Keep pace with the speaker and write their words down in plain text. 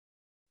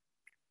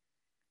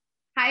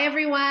Hi,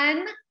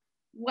 everyone.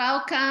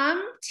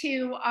 Welcome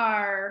to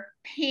our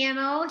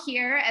panel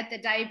here at the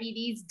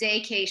Diabetes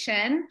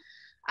Daycation.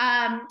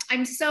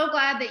 I'm so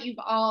glad that you've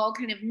all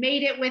kind of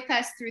made it with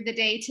us through the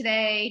day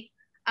today.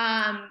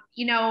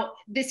 You know,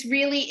 this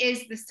really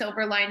is the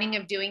silver lining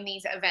of doing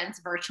these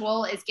events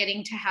virtual, is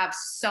getting to have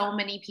so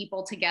many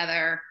people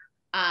together.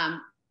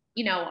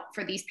 You know,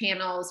 for these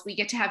panels, we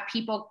get to have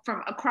people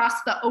from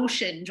across the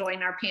ocean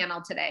join our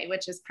panel today,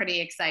 which is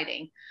pretty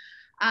exciting.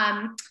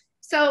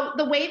 So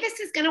the way this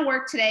is going to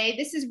work today,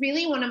 this is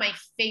really one of my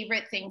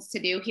favorite things to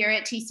do here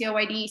at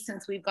TCOYD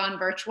since we've gone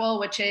virtual,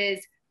 which is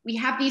we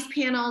have these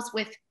panels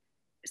with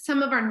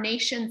some of our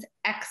nation's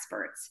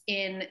experts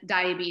in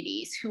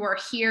diabetes who are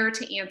here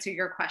to answer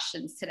your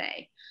questions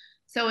today.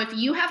 So if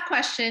you have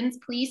questions,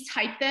 please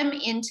type them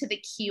into the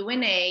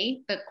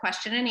Q&A, the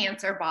question and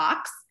answer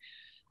box.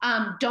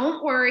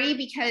 Don't worry,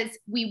 because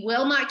we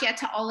will not get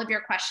to all of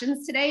your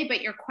questions today, but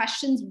your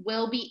questions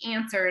will be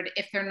answered.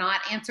 If they're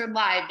not answered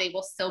live, they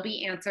will still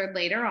be answered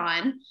later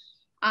on.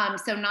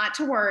 So not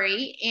to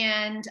worry,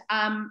 and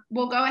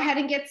we'll go ahead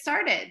and get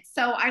started.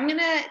 So I'm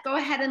gonna go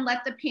ahead and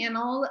let the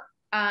panel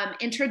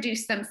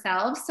introduce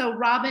themselves. So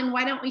Robin,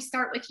 why don't we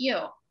start with you?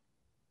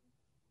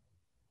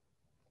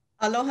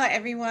 Aloha,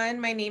 everyone.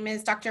 My name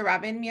is Dr.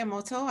 Robin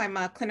Miyamoto. I'm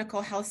a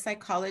clinical health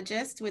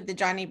psychologist with the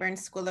Johnny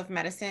Burns School of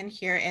Medicine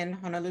here in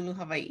Honolulu,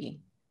 Hawaii.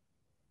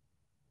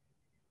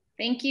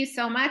 Thank you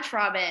so much,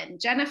 Robin.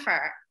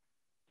 Jennifer.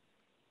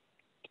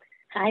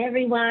 Hi,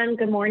 everyone.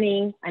 Good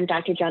morning. I'm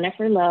Dr.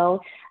 Jennifer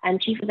Lowe. I'm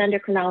Chief of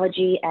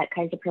Endocrinology at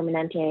Kaiser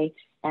Permanente,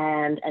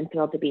 and I'm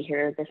thrilled to be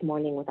here this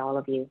morning with all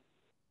of you.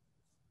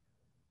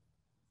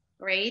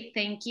 Great,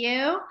 thank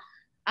you.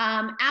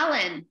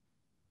 Alan.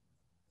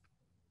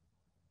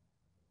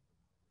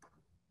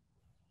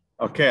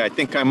 Okay, I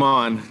think I'm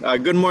on.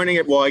 Good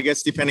morning. Well, I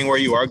guess depending where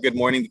you are, good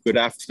morning, good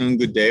afternoon,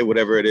 good day,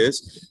 whatever it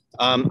is.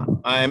 I'm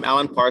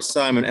Alan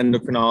Parsa. I'm an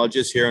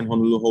endocrinologist here in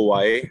Honolulu,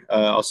 Hawaii.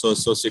 Also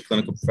associate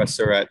clinical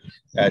professor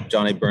at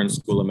Johnny Burns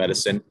School of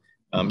Medicine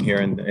here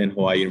in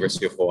Hawaii,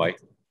 University of Hawaii.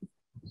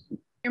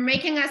 You're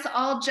making us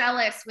all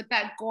jealous with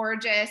that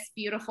gorgeous,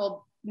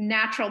 beautiful,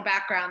 natural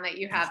background that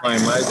you have. I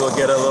might as well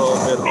get a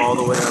little bit all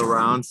the way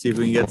around, see if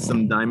we can get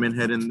some diamond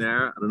head in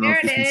there. I don't know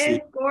if you can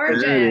see.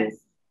 Gorgeous.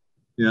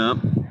 Yeah.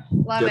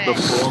 Love Get it.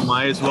 the full,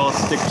 might as well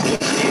stick to the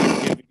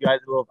theme, give you guys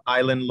a little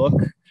island look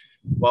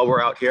while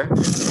we're out here.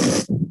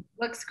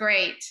 Looks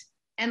great.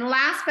 And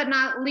last but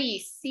not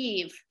least,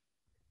 Steve.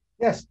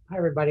 Yes, hi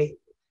everybody.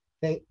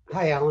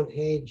 Hi Alan,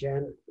 hey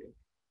Jen,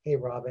 hey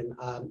Robin.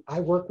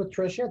 I work with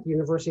Tricia at the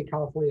University of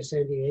California,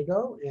 San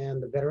Diego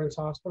and the Veterans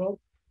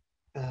Hospital,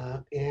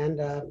 and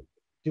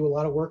do a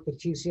lot of work with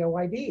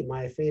TCOYD,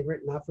 my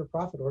favorite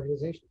not-for-profit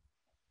organization.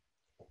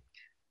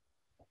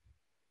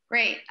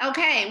 Great.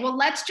 Okay, well,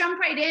 let's jump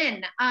right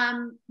in.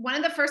 One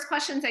of the first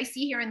questions I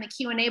see here in the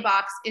Q&A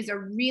box is a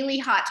really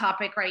hot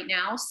topic right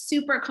now,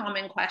 super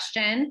common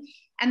question,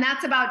 and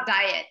that's about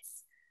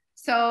diets.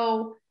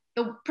 So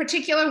the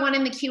particular one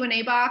in the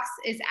Q&A box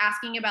is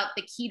asking about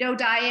the keto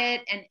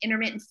diet and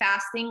intermittent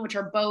fasting, which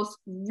are both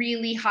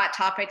really hot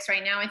topics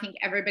right now. I think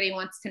everybody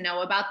wants to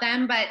know about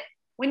them, but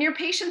when your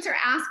patients are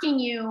asking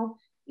you,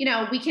 you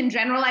know, we can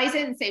generalize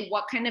it and say,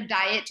 what kind of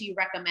diet do you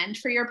recommend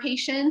for your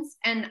patients?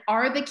 And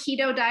are the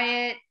keto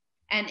diet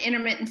and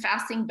intermittent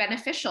fasting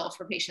beneficial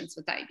for patients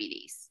with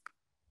diabetes?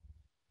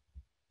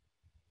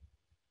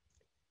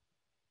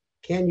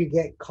 Can you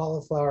get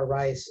cauliflower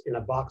rice in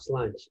a box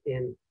lunch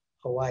in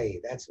Hawaii?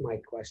 That's my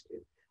question.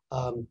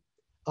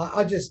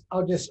 I'll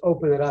just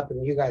open it up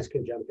and you guys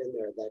can jump in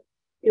there. That,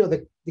 you know,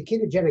 the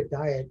ketogenic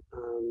diet,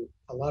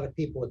 a lot of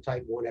people with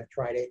type 1 have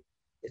tried it.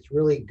 It's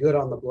really good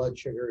on the blood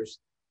sugars.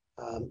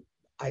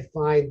 I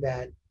find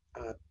that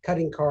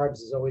cutting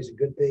carbs is always a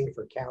good thing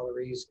for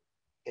calories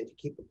and to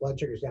keep the blood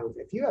sugars down.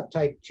 If you have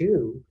type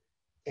 2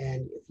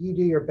 and if you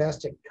do your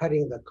best at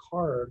cutting the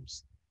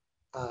carbs,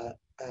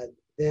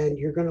 then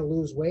you're going to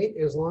lose weight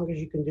as long as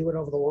you can do it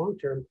over the long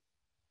term.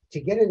 To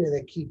get into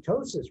the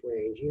ketosis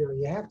range, you know,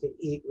 you have to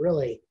eat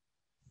really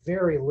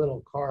very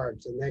little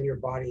carbs and then your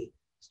body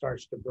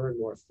starts to burn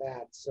more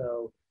fat.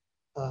 So,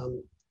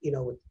 you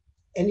know,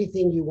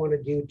 anything you want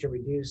to do to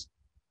reduce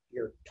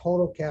your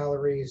total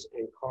calories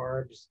and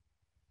carbs,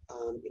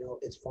 you know,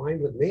 it's fine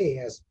with me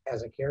as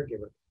a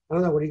caregiver. I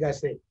don't know, what do you guys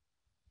think?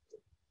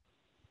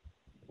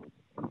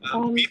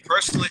 Me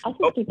personally,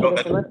 go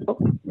ahead.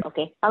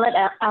 Okay, I'll let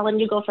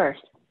Alan, you go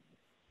first.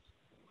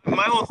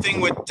 My whole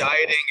thing with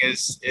dieting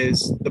is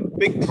the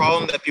big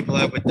problem that people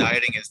have with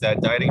dieting is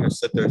that dieting is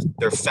that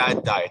they're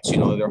fad diets, you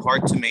know, they're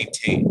hard to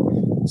maintain.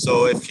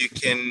 So if you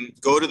can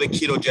go to the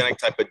ketogenic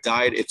type of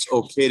diet, it's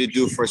okay to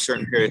do for a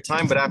certain period of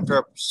time. But after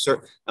a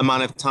certain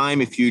amount of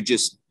time, if you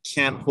just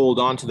can't hold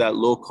on to that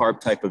low carb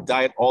type of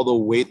diet, all the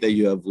weight that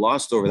you have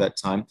lost over that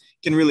time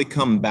can really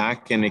come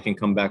back, and it can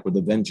come back with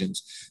a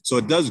vengeance. So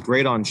it does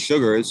great on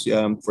sugars.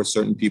 For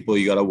certain people,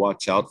 you got to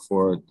watch out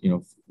for, you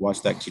know,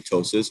 watch that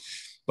ketosis.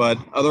 But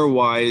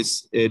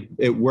otherwise,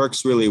 it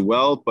works really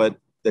well. But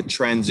the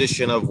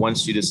transition of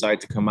once you decide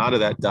to come out of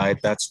that diet,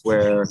 that's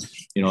where,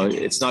 you know,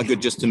 it's not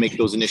good just to make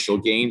those initial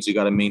gains. You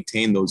got to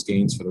maintain those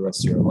gains for the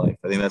rest of your life.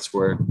 I think that's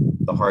where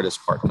the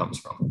hardest part comes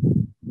from.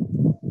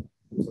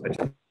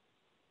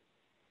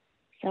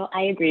 So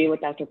I agree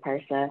with Dr.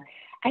 Parsa.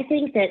 I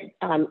think that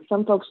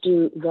some folks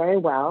do very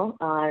well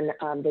on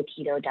the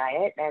keto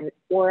diet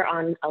or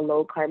on a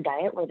low carb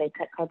diet where they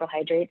cut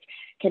carbohydrates,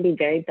 can be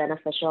very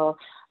beneficial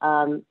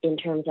in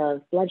terms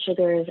of blood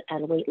sugars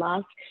and weight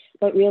loss.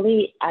 But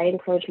really, I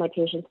encourage my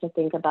patients to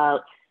think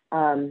about,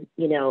 you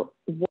know,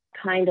 what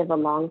kind of a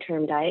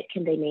long-term diet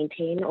can they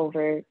maintain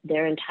over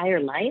their entire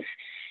life.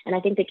 And I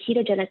think the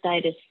ketogenic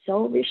diet is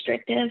so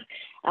restrictive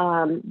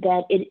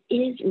that it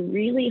is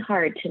really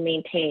hard to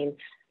maintain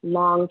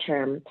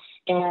long-term.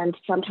 And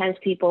sometimes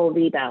people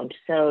rebound.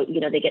 So, you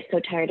know, they get so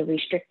tired of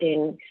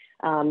restricting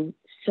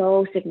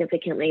so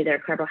significantly their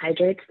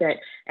carbohydrates that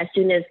as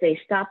soon as they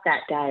stop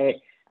that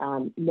diet,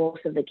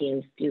 most of the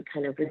gains do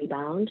kind of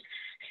rebound.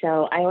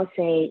 So I will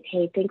say,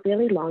 hey, think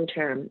really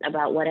long-term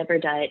about whatever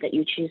diet that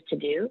you choose to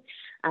do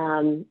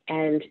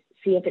and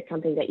see if it's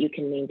something that you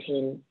can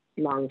maintain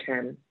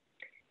long-term.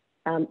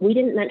 We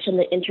didn't mention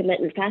the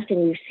intermittent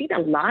fasting. We've seen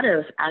a lot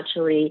of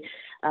actually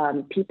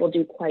people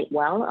do quite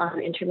well on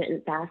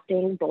intermittent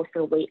fasting, both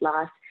for weight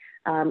loss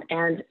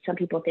and some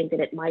people think that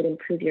it might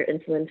improve your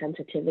insulin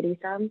sensitivity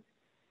some.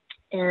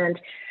 And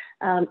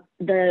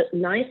the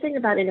nice thing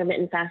about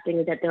intermittent fasting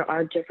is that there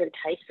are different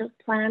types of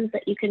plans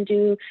that you can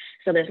do.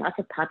 So there's lots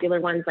of popular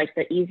ones, like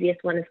the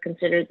easiest one is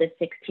considered the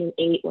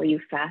 16-8, where you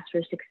fast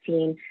for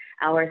 16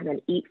 hours and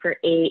then eat for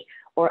 8.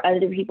 Or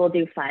other people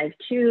do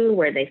 5-2,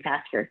 where they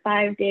fast for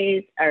 5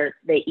 days, or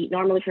they eat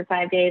normally for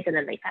 5 days and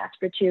then they fast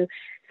for 2.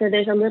 So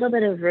there's a little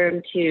bit of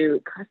room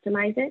to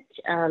customize it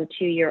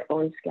to your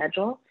own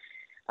schedule.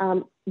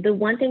 The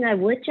one thing I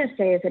would just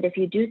say is that if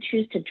you do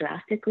choose to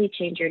drastically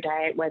change your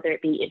diet, whether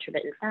it be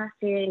intermittent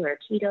fasting or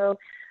keto,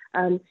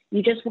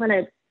 you just want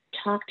to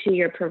talk to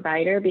your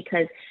provider,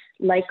 because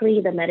likely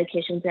the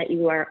medications that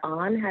you are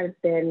on have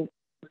been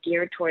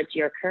geared towards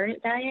your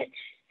current diet.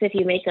 So if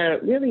you make a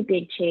really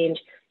big change,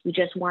 you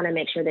just want to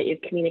make sure that you're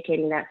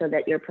communicating that so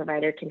that your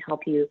provider can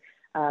help you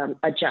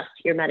adjust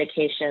your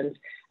medications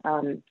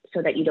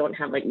so that you don't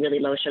have like really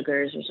low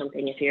sugars or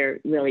something if you're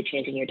really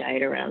changing your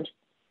diet around.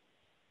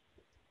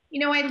 You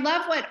know, I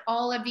love what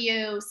all of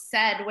you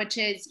said, which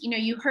is, you know,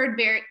 you heard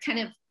very kind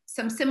of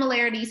some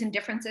similarities and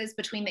differences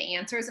between the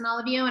answers in all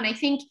of you. And I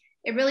think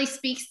it really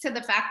speaks to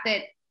the fact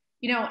that,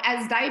 you know,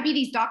 as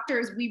diabetes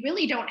doctors, we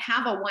really don't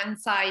have a one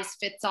size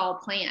fits all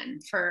plan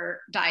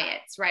for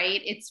diets,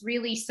 right? It's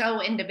really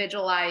so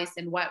individualized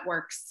in what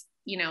works,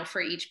 you know,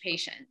 for each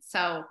patient.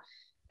 So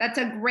that's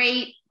a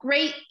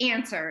great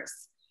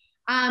answers.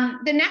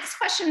 The next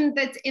question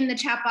that's in the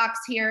chat box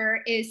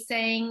here is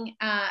saying,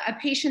 a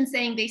patient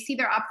saying they see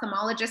their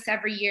ophthalmologist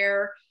every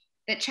year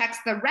that checks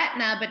the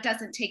retina but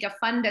doesn't take a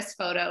fundus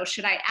photo.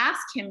 Should I ask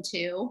him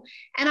to?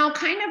 And I'll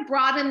kind of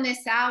broaden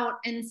this out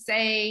and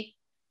say,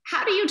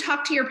 how do you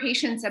talk to your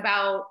patients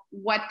about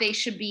what they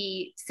should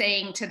be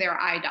saying to their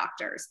eye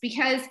doctors?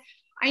 Because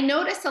I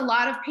notice a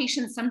lot of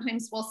patients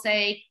sometimes will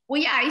say,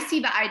 well, yeah, I see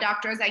the eye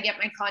doctors. I get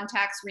my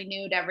contacts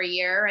renewed every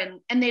year.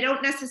 And they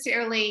don't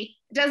necessarily,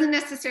 it doesn't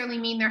necessarily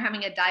mean they're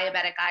having a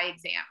diabetic eye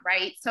exam,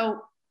 right? So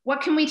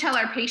what can we tell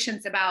our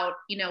patients about,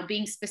 you know,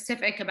 being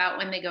specific about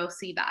when they go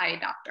see the eye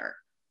doctor?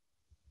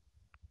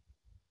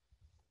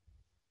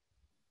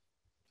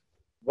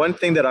 One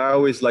thing that I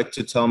always like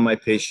to tell my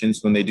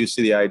patients when they do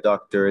see the eye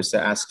doctor is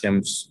to ask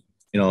him,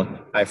 you know,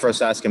 I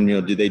first ask them, you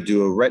know, did they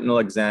do a retinal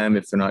exam?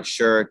 If they're not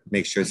sure,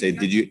 make sure, say,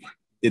 did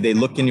they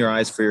look in your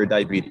eyes for your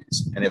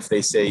diabetes? And if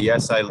they say,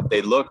 yes,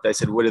 they looked, I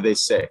said, what did they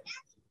say?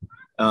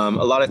 A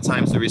lot of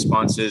times the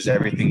response is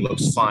everything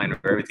looks fine or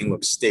everything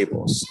looks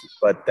stable,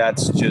 but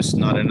that's just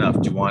not enough.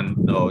 Do you want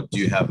to know, do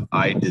you have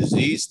eye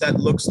disease that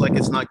looks like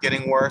it's not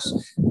getting worse?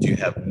 Do you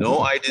have no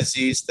eye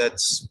disease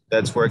that's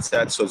where it's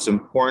at? So it's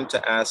important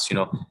to ask, you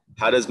know,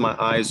 how does my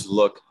eyes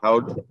look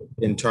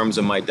in terms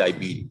of my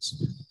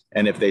diabetes?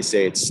 And if they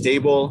say it's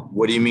stable,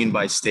 what do you mean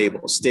by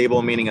stable?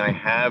 Stable meaning I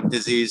have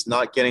disease,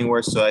 not getting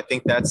worse. So I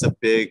think that's a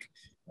big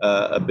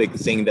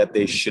thing that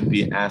they should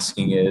be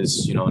asking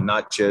is, you know,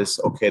 not just,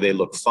 okay, they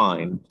look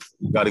fine.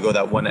 You got to go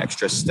that one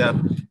extra step.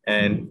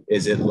 And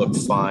is it look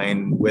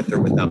fine with or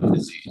without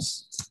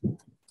disease?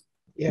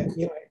 Yeah,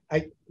 you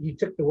know, you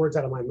took the words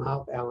out of my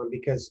mouth, Alan,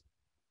 because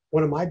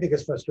one of my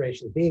biggest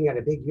frustrations being at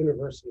a big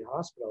university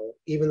hospital,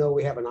 even though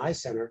we have an eye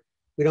center,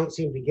 we don't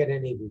seem to get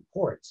any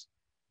reports.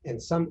 And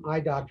some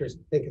eye doctors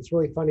think it's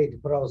really funny to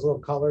put all those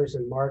little colors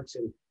and marks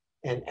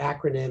and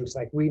acronyms,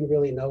 like we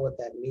really know what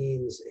that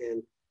means.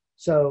 And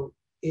so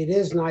it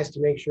is nice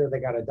to make sure they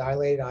got a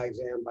dilated eye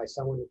exam by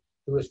someone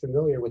who is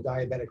familiar with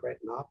diabetic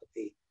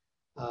retinopathy,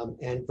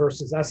 and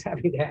versus us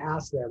having to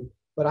ask them.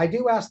 But I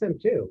do ask them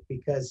too,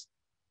 because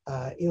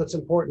you know, it's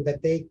important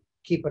that they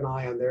keep an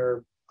eye on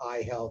their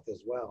eye health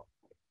as well.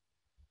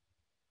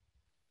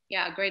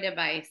 Yeah, great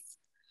advice.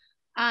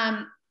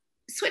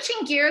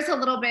 Switching gears a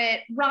little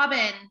bit,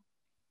 Robin,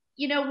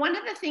 you know, one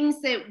of the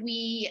things that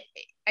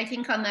I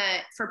think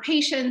for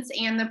patients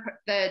and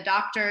the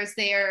doctors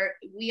there,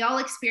 we all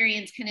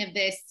experience kind of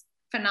this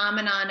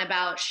phenomenon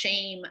about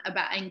shame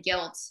and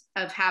guilt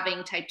of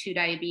having type 2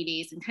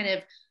 diabetes and kind of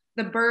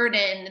the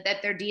burden that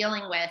they're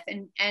dealing with.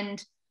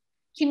 And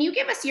can you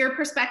give us your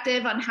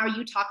perspective on how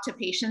you talk to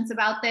patients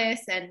about this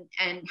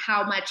and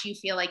how much you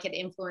feel like it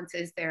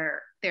influences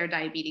their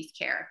diabetes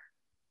care?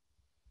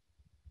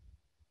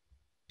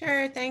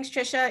 Sure, thanks,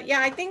 Tricia. Yeah,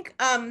 I think,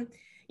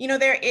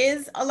 there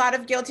is a lot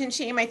of guilt and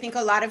shame. I think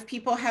a lot of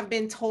people have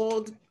been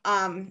told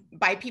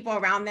by people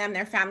around them,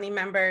 their family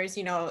members,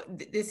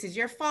 this is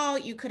your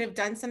fault, you could have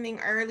done something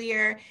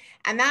earlier.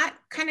 And that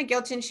kind of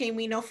guilt and shame,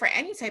 we know for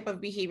any type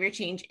of behavior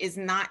change is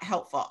not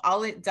helpful.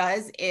 All it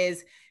does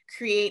is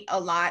create a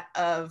lot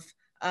of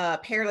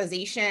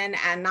paralyzation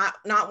and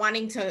not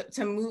wanting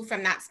to move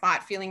from that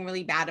spot, feeling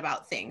really bad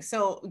about things.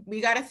 So we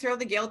got to throw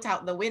the guilt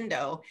out the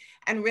window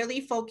and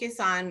really focus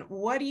on,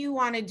 what do you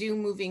want to do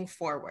moving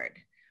forward?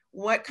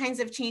 What kinds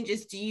of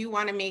changes do you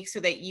want to make so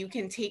that you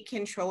can take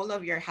control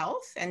of your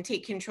health and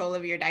take control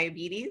of your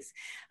diabetes?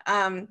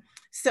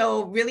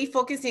 So really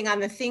focusing on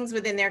the things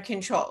within their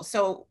control.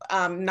 So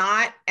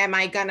not, am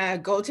I gonna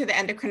go to the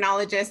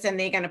endocrinologist and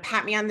they're gonna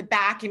pat me on the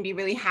back and be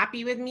really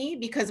happy with me?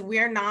 Because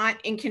we're not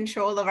in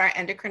control of our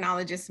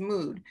endocrinologist's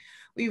mood.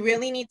 We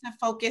really need to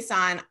focus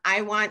on,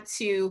 I want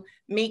to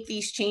make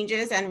these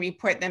changes and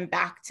report them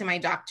back to my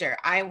doctor.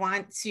 I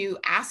want to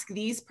ask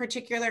these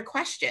particular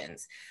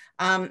questions.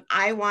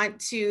 I want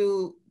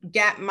to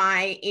get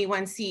my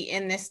A1C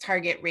in this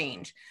target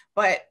range.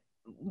 But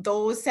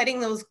setting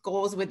those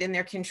goals within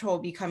their control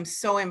becomes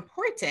so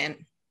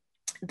important.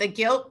 The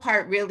guilt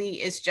part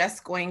really is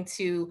just going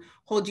to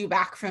hold you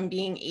back from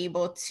being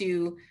able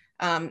to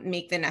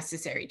make the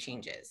necessary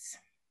changes.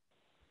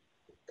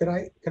 Could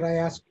I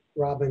ask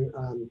Robin,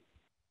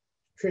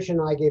 Tricia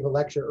and I gave a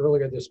lecture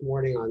earlier this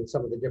morning on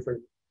some of the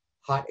different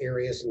hot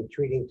areas in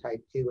treating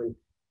type 2, and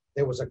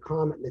there was a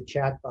comment in the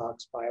chat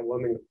box by a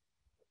woman,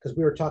 because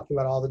we were talking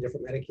about all the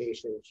different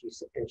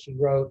medications, and she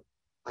wrote,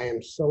 "I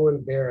am so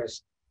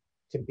embarrassed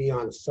to be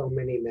on so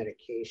many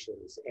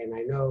medications." And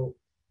I know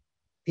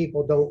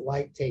people don't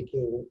like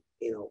taking,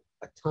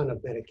 a ton of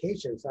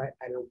medications.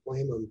 I don't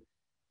blame them,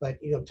 but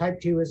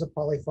type 2 is a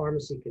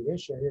polypharmacy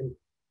condition, and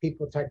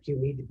people with type 2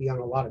 need to be on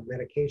a lot of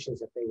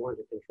medications if they want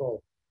to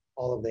control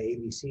all of the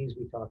ABCs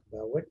we talked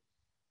about.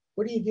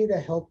 What do you do to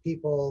help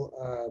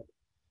people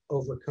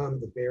overcome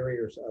the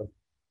barriers of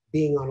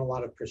being on a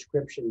lot of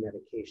prescription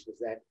medications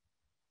that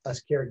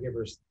us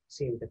caregivers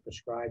seem to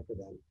prescribe for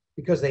them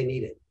because they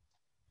need it?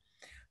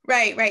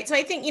 Right. So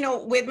I think,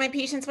 with my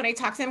patients, when I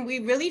talk to them, we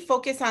really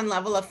focus on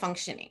level of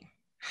functioning.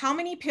 How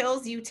many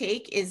pills you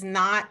take is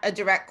not a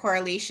direct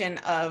correlation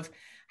of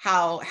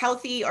how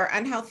healthy or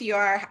unhealthy you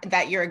are,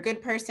 that you're a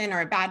good person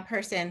or a bad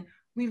person.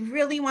 We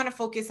really want to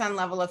focus on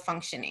level of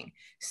functioning.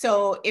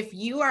 So if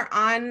you are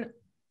on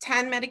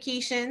 10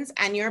 medications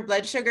and your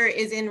blood sugar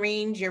is in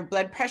range, your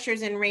blood pressure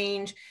is in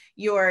range,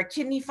 your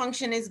kidney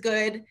function is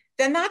good,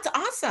 then that's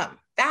awesome.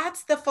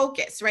 That's the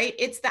focus, right?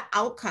 It's the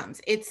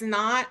outcomes. It's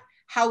not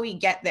how we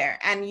get there.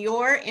 And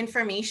your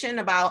information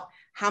about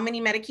how many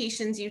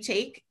medications you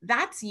take,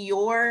 that's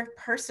your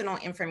personal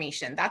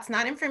information. That's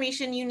not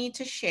information you need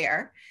to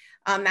share.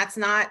 That's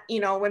not,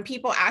 when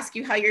people ask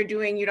you how you're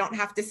doing, you don't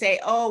have to say,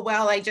 oh,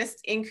 well, I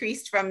just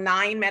increased from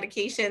 9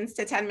 medications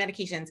to 10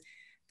 medications.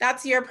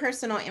 That's your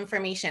personal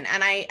information.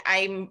 And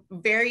I'm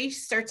very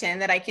certain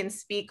that I can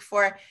speak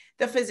for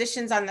the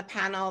physicians on the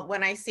panel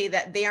when I say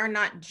that they are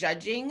not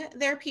judging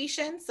their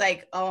patients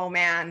like, oh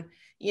man,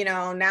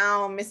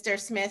 now Mr.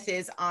 Smith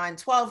is on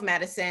 12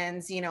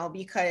 medicines,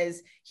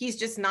 because he's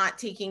just not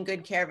taking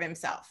good care of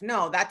himself.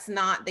 No, that's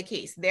not the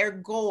case. Their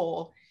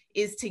goal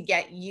is to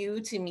get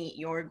you to meet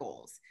your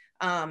goals.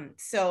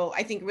 So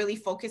I think really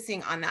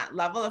focusing on that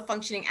level of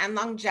functioning and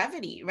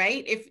longevity,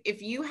 right?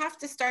 If you have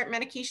to start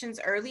medications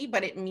early,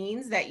 but it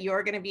means that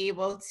you're going to be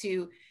able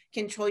to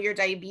control your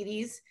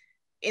diabetes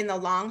in the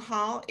long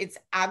haul, it's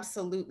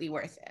absolutely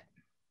worth it.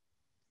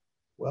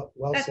 Well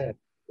said.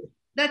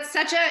 That's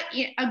such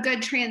a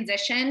good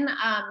transition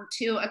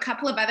to a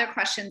couple of other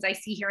questions I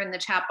see here in the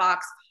chat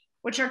box,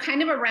 which are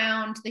kind of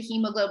around the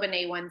hemoglobin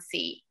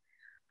A1C.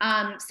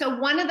 So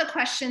one of the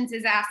questions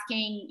is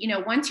asking,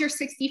 once you're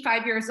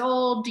 65 years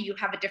old, do you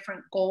have a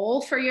different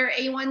goal for your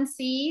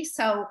A1C?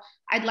 So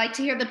I'd like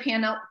to hear the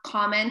panel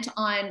comment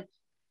on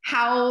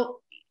how,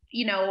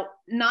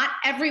 not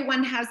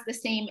everyone has the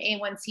same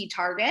A1C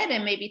target,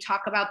 and maybe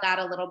talk about that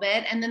a little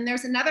bit. And then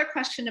there's another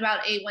question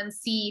about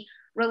A1C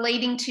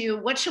relating to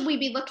what should we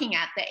be looking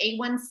at, the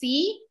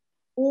A1C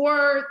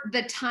or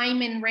the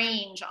time in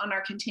range on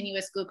our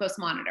continuous glucose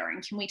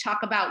monitoring? Can we talk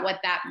about what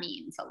that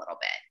means a little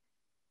bit?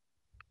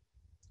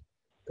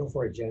 Go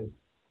for it, Jen.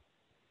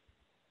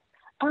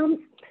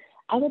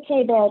 I would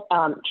say that,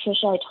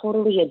 Tricia, I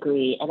totally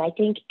agree. And I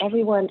think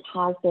everyone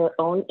has their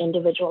own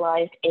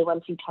individualized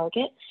A1C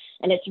target.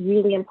 And it's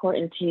really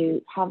important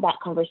to have that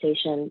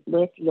conversation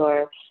with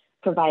your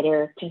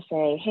provider to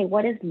say, hey,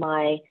 what is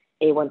my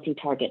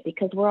A1C target?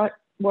 Because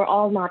we're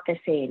all not the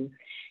same.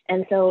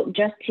 And so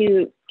just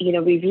to,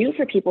 review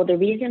for people, the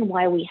reason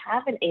why we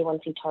have an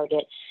A1C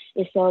target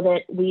is so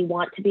that we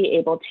want to be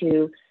able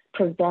to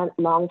prevent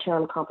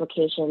long-term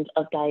complications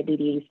of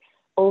diabetes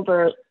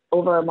over a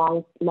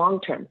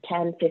long term,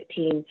 10,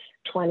 15,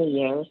 20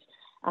 years,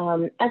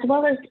 as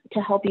well as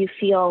to help you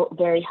feel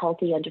very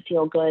healthy and to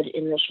feel good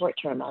in the short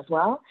term as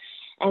well.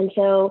 And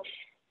so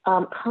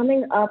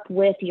coming up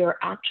with your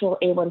actual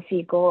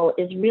A1C goal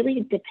is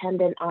really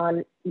dependent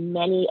on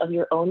many of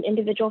your own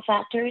individual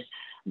factors,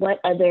 what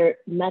other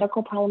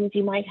medical problems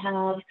you might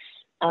have,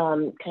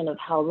 kind of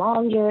how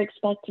long you're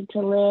expected to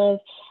live,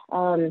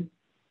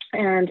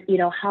 and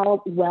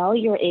how well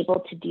you're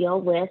able to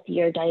deal with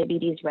your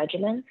diabetes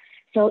regimen.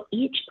 So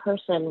each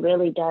person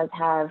really does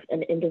have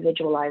an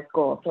individualized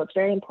goal. So it's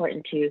very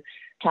important to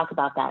talk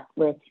about that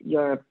with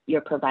your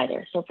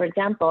provider. So for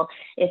example,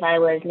 if I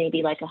was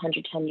maybe like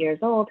 110 years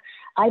old,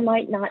 I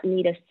might not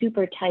need a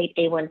super tight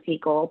A1C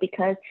goal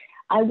because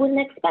I wouldn't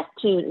expect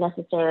to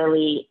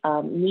necessarily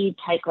need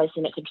tight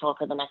glycemic control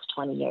for the next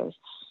 20 years.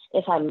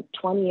 If I'm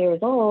 20 years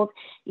old,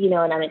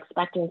 and I'm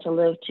expecting to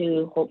live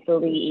to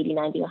hopefully 80,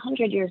 90,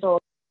 100 years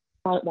old,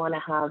 I might want to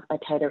have a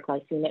tighter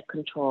glycemic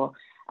control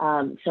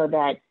so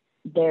that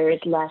there's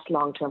less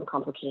long-term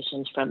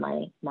complications from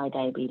my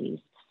diabetes.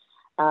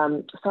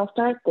 So I'll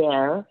start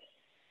there.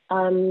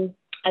 I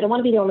don't want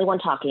to be the only one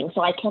talking,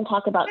 so I can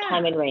talk about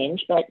time and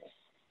range, but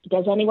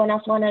does anyone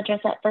else want to address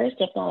that first?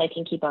 If not, I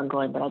can keep on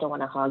going, but I don't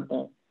want to hog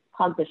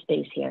the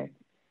space here.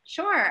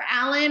 Sure.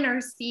 Alan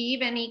or Steve,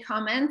 any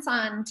comments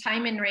on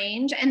time and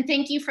range? And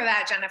thank you for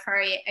that,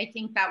 Jennifer. I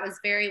think that was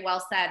very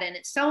well said. And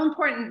it's so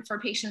important for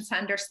patients to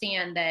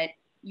understand that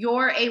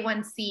your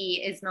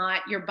A1C is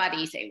not your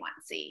buddy's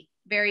A1C.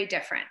 Very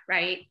different,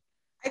 right?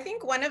 I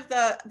think one of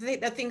the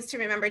things to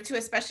remember too,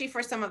 especially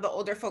for some of the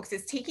older folks,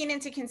 is taking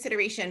into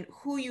consideration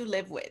who you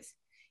live with.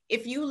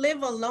 If you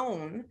live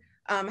alone,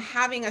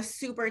 having a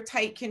super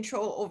tight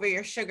control over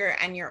your sugar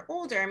and you're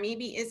older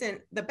maybe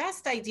isn't the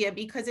best idea,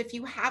 because if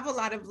you have a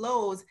lot of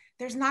lows,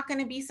 there's not going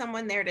to be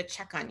someone there to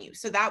check on you.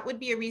 So that would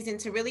be a reason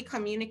to really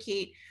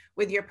communicate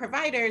with your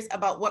providers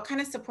about what kind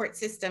of support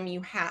system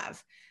you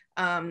have.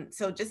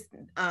 So just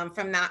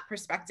from that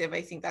perspective,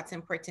 I think that's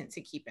important to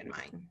keep in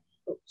mind.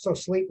 So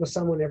sleep with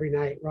someone every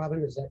night.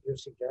 Robin, is that your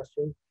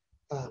suggestion?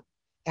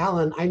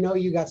 Alan, I know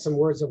you got some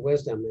words of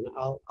wisdom, and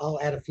I'll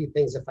add a few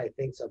things if I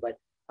think so, but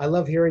I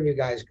love hearing you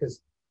guys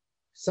because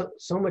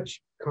so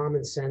much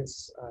common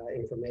sense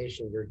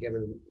information you're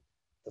giving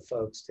the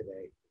folks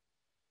today.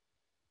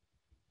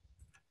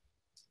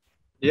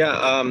 Yeah,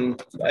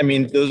 I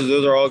mean,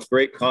 those are all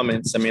great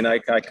comments. I mean, I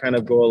kind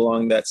of go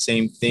along that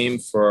same theme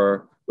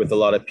with a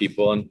lot of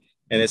people, and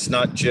it's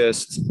not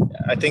just,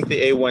 I think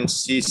the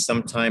A1C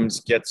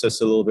sometimes gets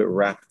us a little bit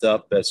wrapped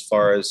up as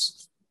far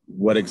as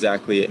what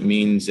exactly it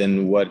means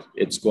and what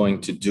it's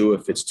going to do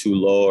if it's too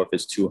low or if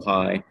it's too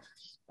high.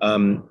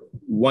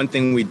 One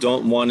thing we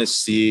don't want to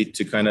see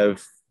to kind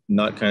of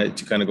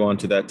go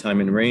onto that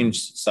time and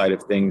range side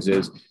of things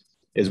is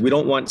we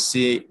don't want to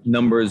see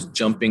numbers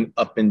jumping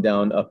up and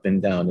down, up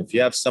and down. If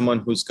you have someone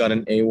who's got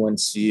an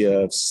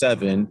A1C of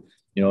 7,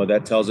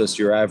 that tells us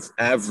your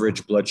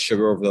average blood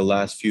sugar over the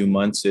last few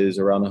months is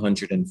around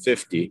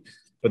 150.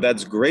 But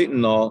that's great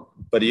and all,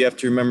 but you have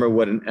to remember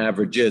what an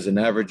average is. An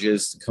average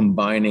is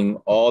combining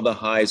all the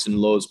highs and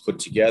lows put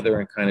together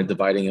and kind of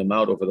dividing them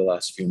out over the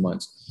last few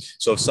months.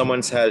 So if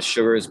someone has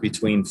sugars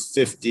between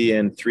 50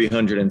 and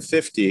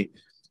 350,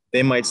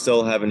 they might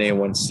still have an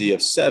A1C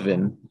of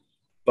 7,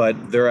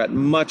 but they're at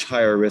much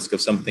higher risk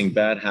of something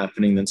bad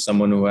happening than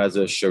someone who has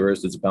a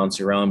sugars that's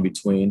bouncing around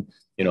between,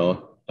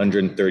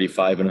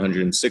 135 and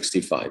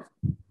 165.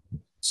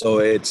 So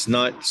it's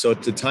not, so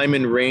the time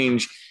and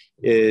range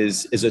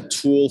is a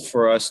tool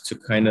for us to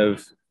kind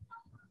of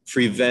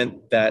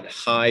prevent that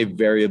high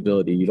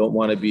variability. You don't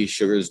want to be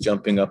sugars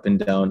jumping up and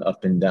down,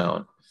 up and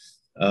down.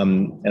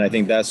 And I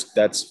think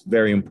that's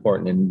very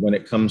important. And when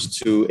it comes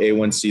to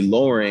A1C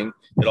lowering,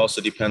 it also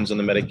depends on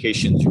the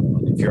medications you're on.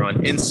 If you're on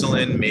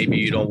insulin, maybe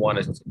you don't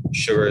want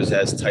sugars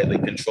as tightly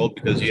controlled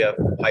because you have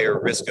higher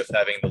risk of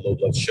having the low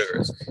blood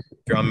sugars. If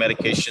you're on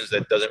medications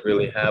that doesn't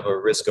really have a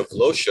risk of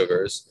low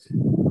sugars,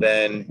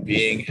 then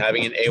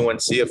having an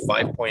A1C of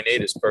 5.8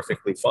 is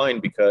perfectly fine,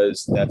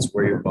 because that's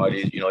where your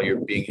body, you're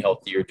being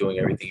healthy, you're doing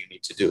everything you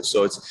need to do.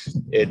 So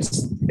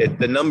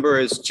the number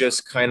is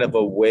just kind of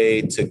a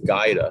way to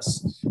guide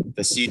us.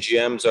 The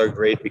CGMs are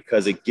great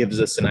because it gives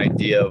us an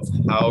idea of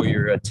how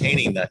you're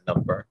attaining that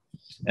number.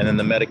 And then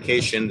the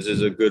medications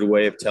is a good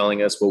way of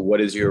telling us, well,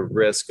 what is your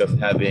risk of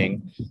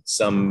having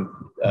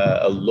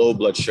a low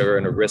blood sugar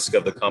and a risk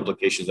of the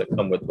complications that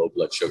come with low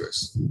blood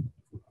sugars.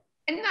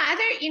 And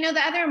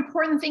the other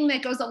important thing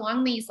that goes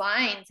along these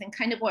lines, and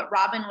kind of what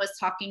Robin was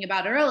talking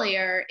about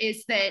earlier,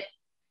 is that,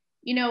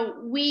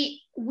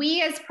 we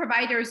as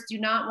providers do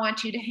not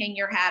want you to hang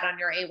your hat on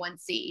your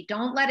A1C.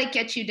 Don't let it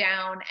get you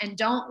down, and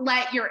don't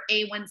let your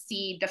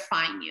A1C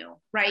define you,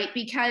 right?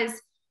 Because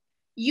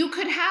you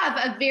could have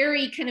a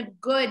very kind of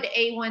good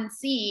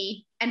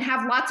A1C and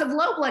have lots of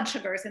low blood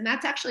sugars, and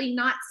that's actually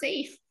not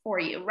safe for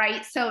you,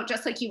 right? So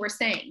just like you were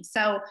saying.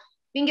 So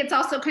think it's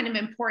also kind of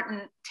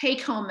important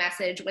take-home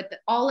message with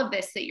all of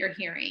this that you're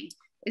hearing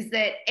is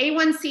that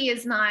A1C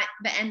is not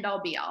the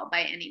end-all be-all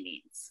by any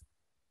means.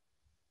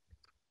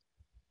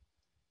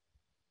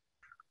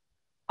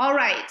 All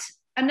right,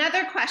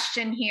 another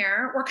question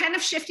here. We're kind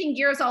of shifting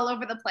gears all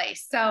over the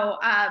place. So,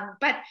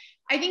 but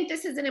I think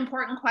this is an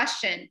important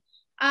question.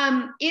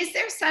 Is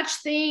there such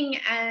thing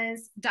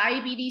as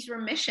diabetes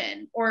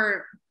remission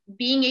or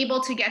being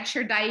able to get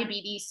your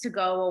diabetes to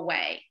go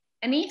away?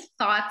 Any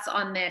thoughts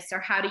on this, or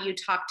how do you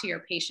talk to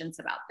your patients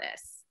about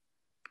this?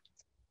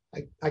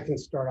 I can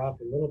start off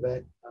a little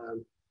bit.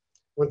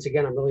 Once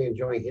again, I'm really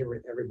enjoying hearing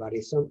with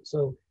everybody.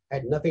 So I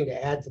had nothing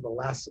to add to the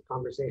last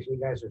conversation. You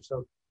guys are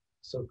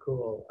so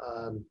cool.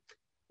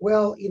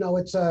 Well, you know,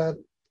 it's a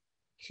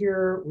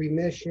cure,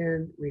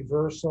 remission,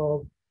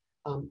 reversal.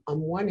 On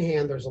one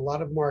hand, there's a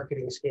lot of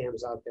marketing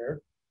scams out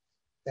there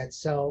that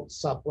sell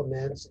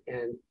supplements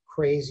and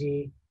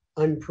crazy,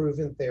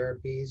 unproven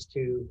therapies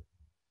to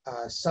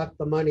suck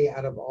the money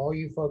out of all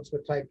you folks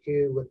with type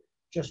 2 with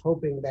just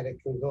hoping that it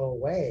can go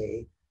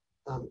away.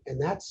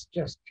 And that's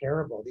just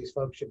terrible. These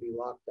folks should be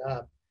locked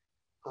up.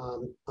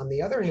 On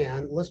the other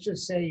hand, let's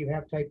just say you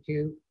have type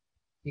 2,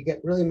 you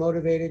get really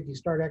motivated, you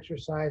start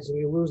exercising,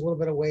 you lose a little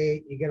bit of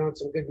weight, you get on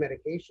some good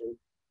medication,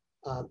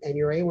 and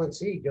your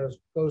A1C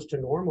goes to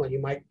normal, and you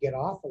might get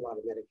off a lot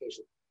of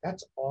medication.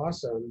 That's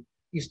awesome.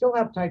 You still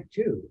have type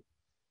 2.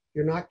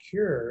 You're not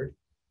cured,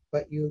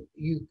 but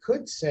you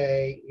could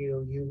say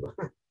you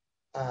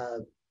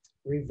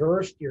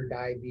reversed your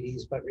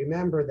diabetes. But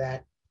remember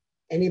that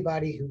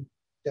anybody who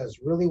does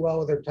really well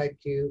with their type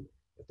 2,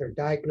 if they're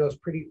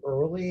diagnosed pretty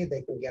early,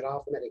 they can get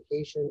off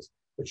medications,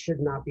 which should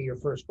not be your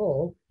first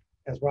goal,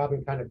 as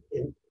Robin kind of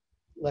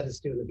let us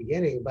do in the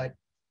beginning, but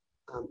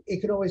it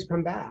could always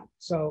come back.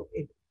 So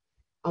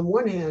on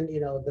one hand,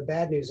 you know, the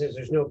bad news is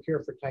there's no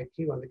cure for type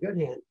 2. On the good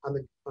hand, on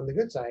the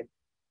good side,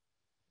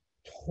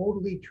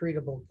 totally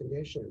treatable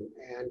condition.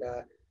 And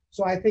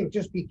so I think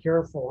just be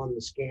careful on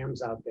the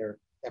scams out there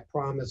that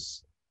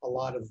promise a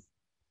lot of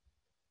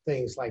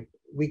things like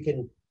we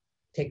can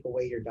take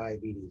away your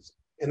diabetes.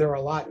 And there are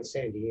a lot in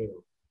San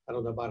Diego. I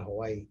don't know about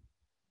Hawaii.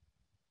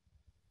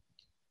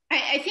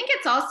 I think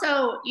it's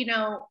also, you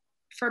know,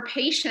 for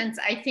patients,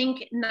 I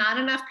think not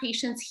enough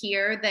patients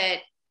hear that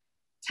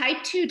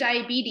type 2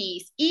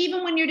 diabetes,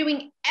 even when you're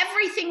doing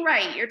everything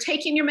right, you're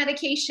taking your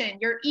medication,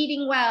 you're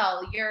eating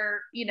well,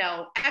 you're, you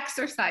know,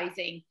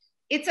 exercising,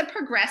 it's a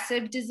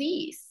progressive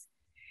disease.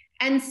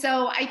 And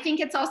so I think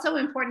it's also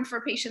important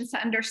for patients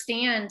to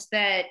understand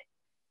that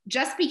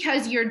just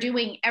because you're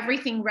doing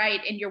everything right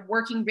and you're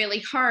working really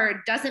hard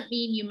doesn't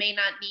mean you may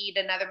not need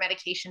another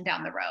medication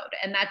down the road.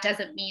 And that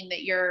doesn't mean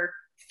that you're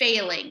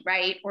failing,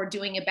 right? Or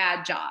doing a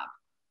bad job.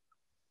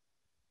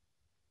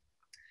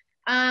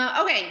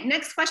 Okay,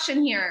 next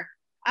question here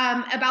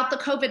about the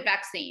COVID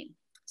vaccine.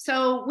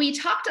 So we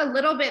talked a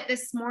little bit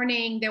this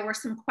morning. There were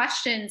some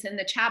questions in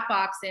the chat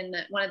box in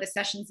one of the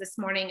sessions this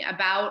morning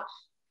about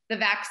the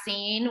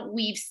vaccine.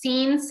 We've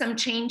seen some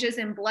changes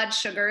in blood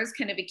sugars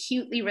kind of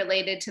acutely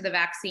related to the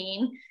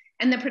vaccine.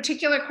 And the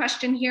particular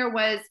question here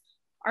was,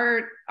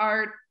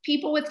 are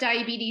people with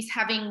diabetes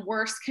having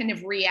worse kind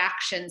of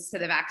reactions to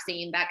the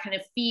vaccine, that kind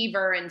of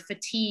fever and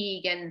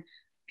fatigue and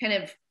kind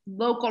of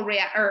local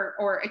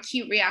or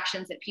acute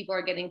reactions that people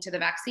are getting to the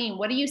vaccine?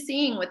 What are you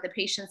seeing with the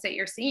patients that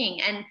you're seeing?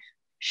 And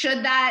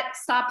should that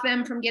stop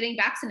them from getting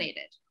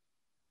vaccinated?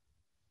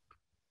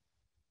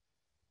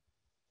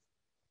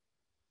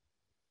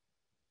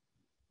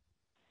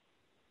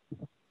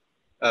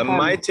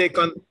 My take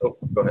on, oh,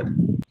 go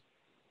ahead.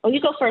 Oh,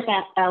 you go first,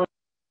 Alan.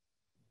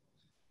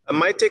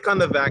 My take on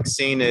the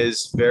vaccine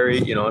is very,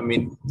 you know, I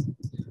mean,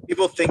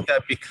 people think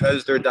that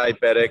because they're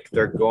diabetic,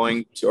 they're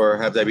going to, or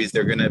have diabetes,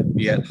 they're going to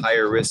be at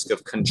higher risk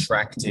of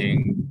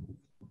contracting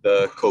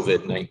the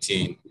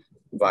COVID-19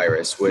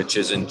 virus, which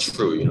isn't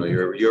true. You know,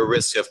 your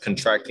risk of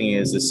contracting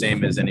is the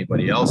same as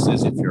anybody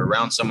else's. If you're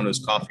around someone who's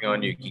coughing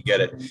on you, you can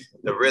get it.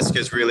 The risk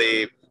is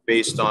really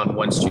based on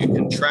once you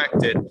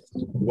contract it,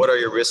 what are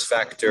your risk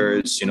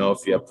factors? You know,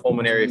 if you have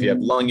pulmonary, if you have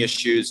lung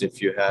issues,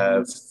 if you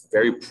have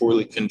very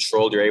poorly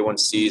controlled your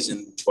A1Cs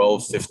in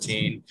 12,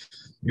 15,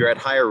 you're at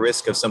higher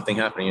risk of something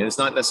happening. And it's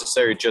not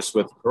necessarily just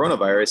with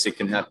coronavirus. It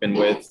can happen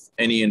with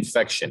any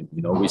infection.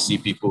 You know, we see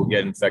people who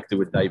get infected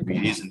with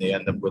diabetes and they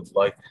end up with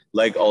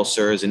leg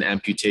ulcers and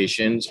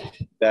amputations.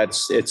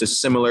 It's a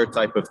similar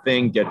type of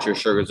thing. Get your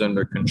sugars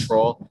under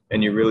control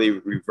and you really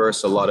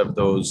reverse a lot of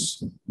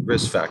those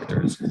risk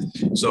factors.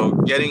 So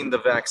getting the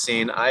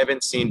vaccine, I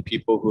haven't seen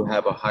people who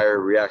have a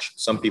higher reaction.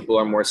 Some people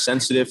are more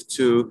sensitive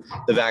to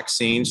the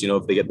vaccines. You know,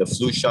 if they get the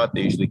flu shot,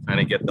 they usually kind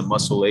of get the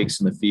muscle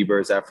aches and the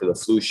fevers after the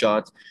flu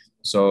shot.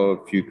 So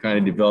if you kind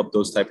of develop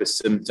those type of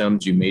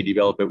symptoms, you may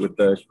develop it with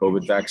the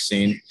COVID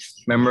vaccine.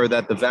 Remember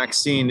that the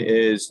vaccine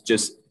is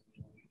just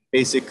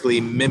basically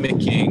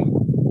mimicking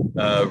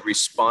a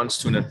response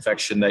to an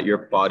infection that your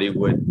body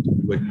would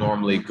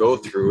normally go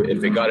through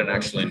if it got an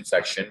actual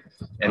infection.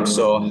 And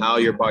so how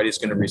your body is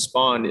going to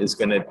respond is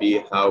going to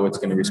be how it's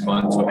going to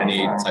respond to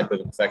any type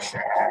of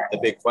infection. The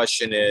big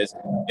question is,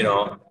 you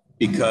know,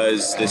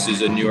 because this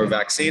is a newer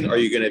vaccine? Are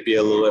you going to be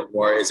a little bit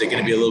more, is it going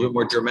to be a little bit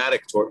more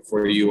dramatic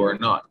for you or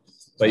not?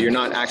 But you're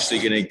not actually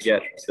going to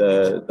get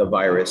the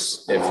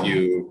virus if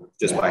you,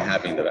 just by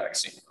having the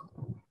vaccine.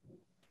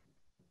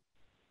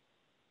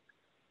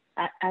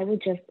 I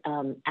would just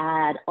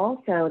add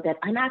also that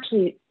I'm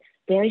actually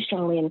very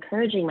strongly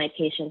encouraging my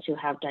patients who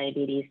have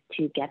diabetes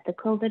to get the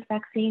COVID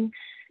vaccine,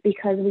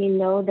 because we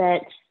know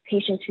that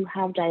patients who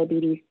have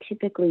diabetes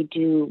typically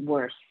do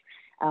worse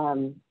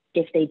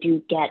if they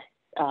do get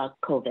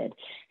COVID.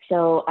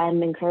 So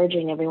I'm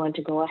encouraging everyone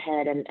to go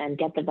ahead and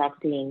get the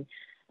vaccine,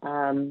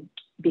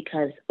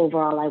 because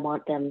overall I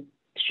want them,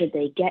 should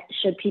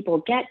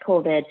people get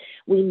COVID,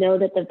 we know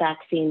that the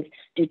vaccines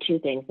do two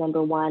things.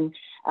 Number one,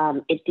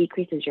 it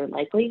decreases your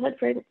likelihood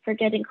for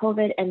getting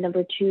COVID. And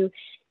number two,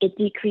 it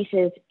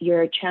decreases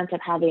your chance of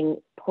having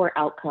poor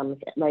outcomes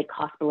like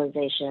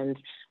hospitalizations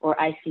or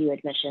ICU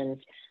admissions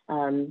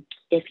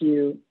if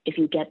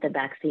you get the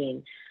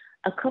vaccine.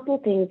 A couple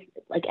things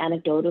like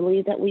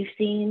anecdotally that we've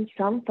seen,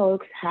 some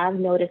folks have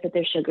noticed that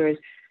their sugars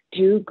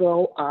do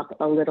go up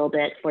a little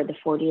bit for the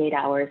 48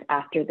 hours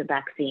after the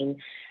vaccine,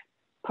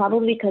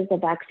 probably because the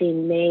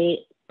vaccine may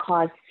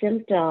cause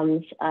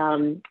symptoms,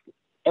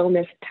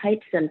 illness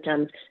type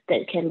symptoms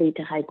that can lead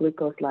to high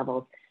glucose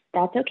levels.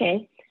 That's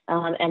okay.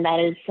 And that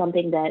is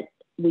something that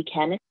we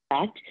can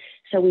expect.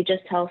 So we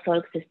just tell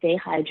folks to stay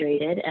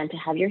hydrated and to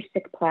have your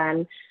sick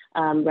plan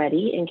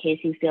ready in case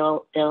you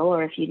feel ill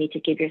or if you need to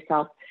give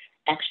yourself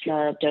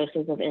extra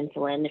doses of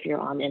insulin if you're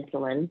on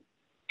insulin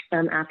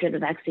after the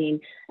vaccine.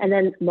 And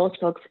then most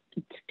folks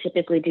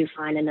typically do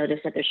fine and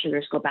notice that their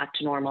sugars go back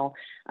to normal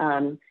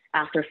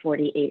after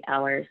 48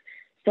 hours.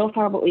 So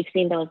far, what we've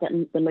seen though is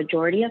that the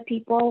majority of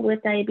people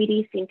with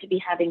diabetes seem to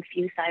be having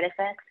few side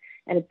effects,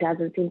 and it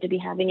doesn't seem to be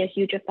having a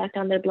huge effect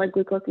on their blood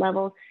glucose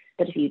levels.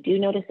 But if you do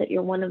notice that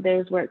you're one of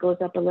those where it goes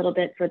up a little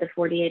bit for the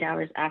 48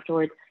 hours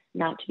afterwards,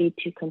 not to be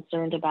too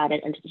concerned about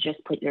it and to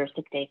just put your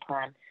sick day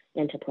plan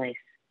into place.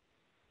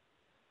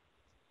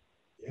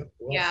 Yep,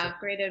 well Yeah, said.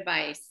 great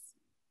advice.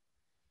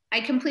 I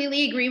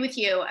completely agree with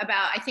you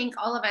about, I think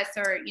all of us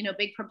are,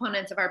 big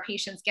proponents of our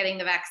patients getting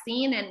the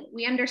vaccine, and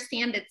we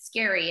understand it's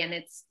scary and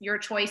it's your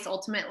choice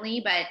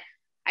ultimately, but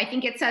I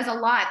think it says a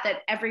lot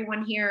that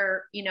everyone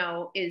here,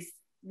 is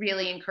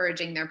really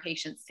encouraging their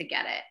patients to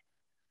get it.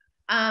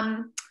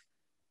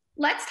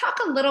 Let's talk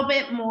a little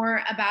bit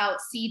more about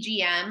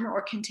CGM,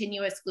 or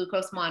continuous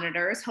glucose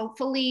monitors.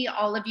 Hopefully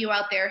all of you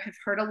out there have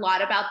heard a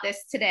lot about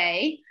this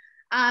today.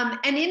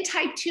 And in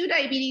type 2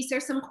 diabetes,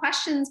 there's some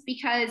questions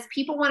because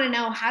people want to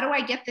know, how do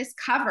I get this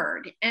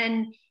covered?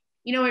 And,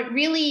 it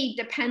really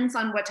depends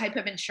on what type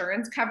of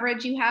insurance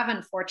coverage you have,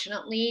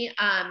 unfortunately,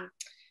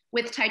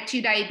 with type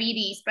 2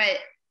 diabetes. But,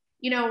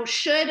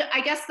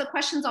 I guess the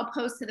questions I'll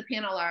pose to the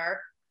panel are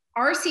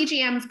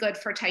CGMs good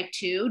for type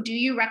 2? Do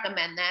you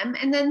recommend them?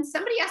 And then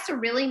somebody asked a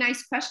really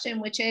nice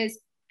question, which is,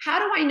 how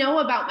do I know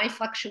about my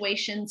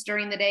fluctuations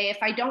during the day if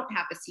I don't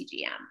have a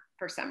CGM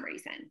for some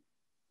reason?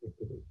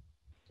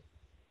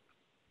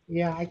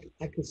 Yeah,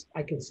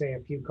 I can say a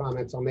few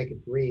comments. I'll make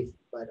it brief,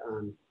 but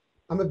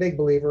I'm a big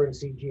believer in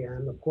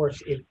CGM. Of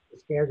course, it's the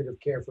standard of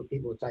care for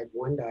people with type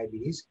 1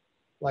 diabetes,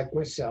 like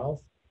myself.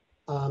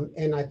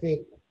 And I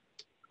think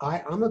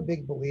I'm a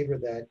big believer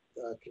that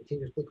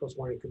continuous glucose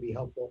monitoring could be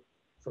helpful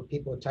for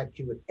people with type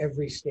 2 at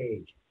every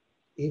stage.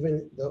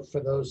 Even though for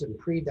those in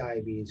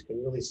pre-diabetes,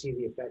 can really see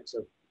the effects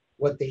of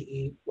what they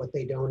eat, what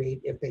they don't eat,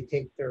 if they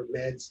take their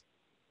meds,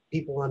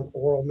 people on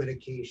oral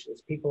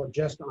medications, people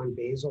just on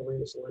basal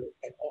insulin,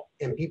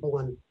 and people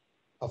on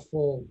a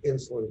full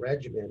insulin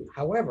regimen.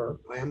 However,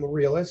 I am a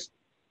realist,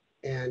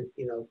 and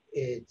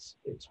it's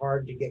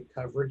hard to get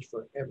coverage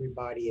for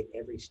everybody at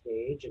every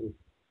stage. And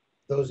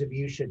those of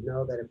you should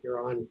know that if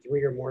you're on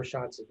 3 or more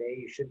shots a day,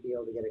 you should be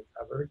able to get it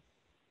covered.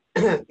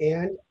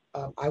 And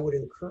I would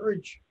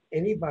encourage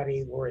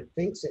anybody where it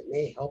thinks it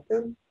may help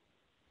them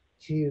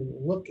to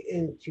look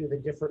into the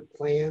different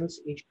plans.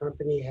 Each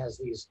company has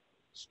these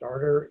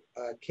starter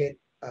kit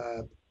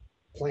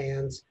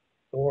plans,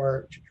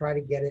 or to try to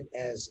get it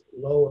as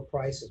low a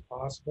price as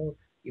possible.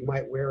 You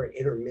might wear it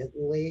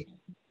intermittently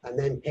and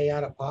then pay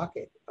out of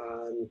pocket.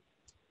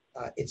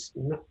 It's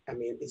not,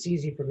 it's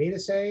easy for me to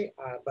say,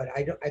 but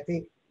I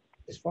think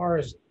as far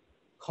as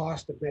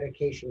cost of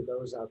medication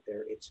goes out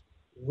there, it's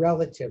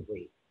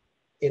relatively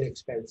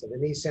inexpensive.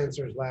 And these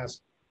sensors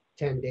last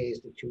 10 days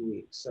to 2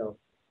 weeks. So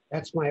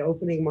that's my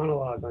opening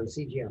monologue on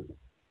CGM.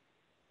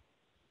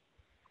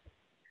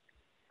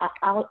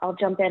 I'll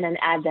jump in and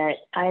add that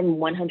I'm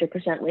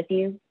 100% with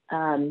you.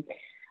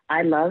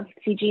 I love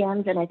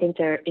CGMs, and I think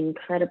they're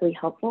incredibly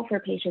helpful for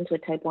patients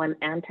with type 1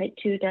 and type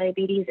 2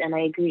 diabetes. And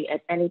I agree,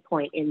 at any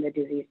point in the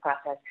disease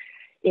process,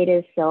 it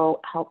is so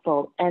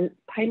helpful. And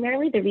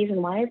primarily the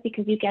reason why is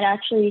because you get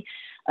actually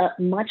a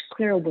much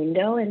clearer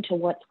window into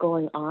what's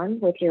going on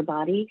with your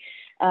body.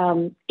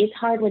 It's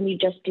hard when you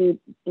just do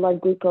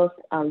blood glucose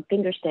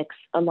finger sticks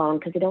alone,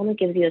 because it only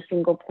gives you a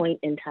single point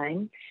in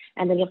time.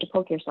 And then you have to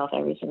poke yourself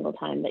every single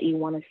time that you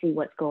want to see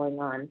what's going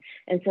on.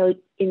 And so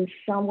in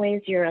some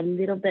ways, you're a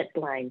little bit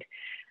blind.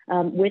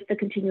 With the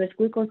continuous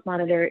glucose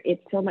monitor,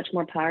 it's so much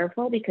more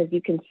powerful because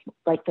you can,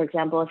 like, for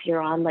example, if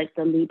you're on like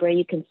the Libre,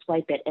 you can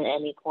swipe it at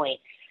any point,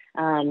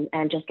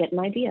 and just get an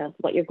idea of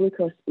what your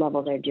glucose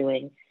levels are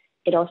doing.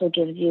 It also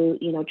gives you,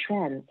 you know,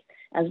 trends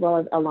as well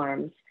as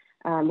alarms,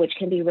 which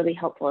can be really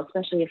helpful,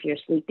 especially if you're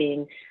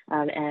sleeping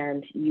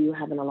and you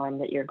have an alarm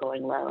that you're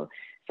going low.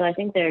 So I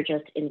think they're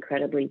just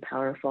incredibly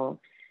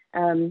powerful.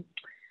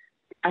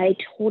 I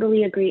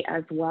totally agree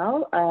as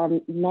well.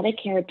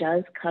 Medicare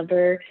does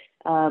cover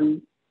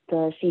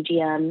the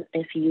CGM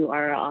if you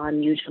are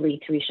on usually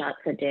 3 shots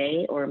a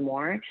day or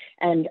more.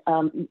 And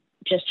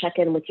just check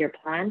in with your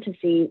plan to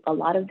see, a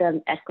lot of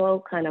them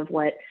echo kind of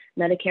what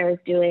Medicare is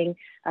doing.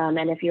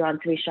 And if you're on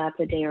 3 shots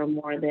a day or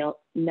more,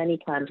 many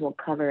plans will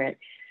cover it.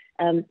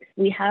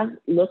 We have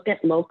looked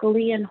at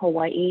locally in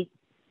Hawaii,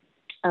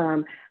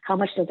 how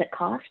much does it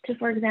cost to,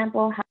 for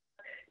example,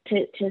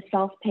 to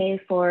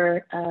self-pay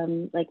for,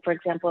 like, for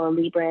example, a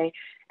Libre.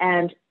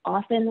 And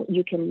often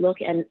you can look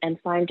and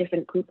find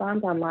different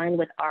coupons online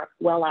with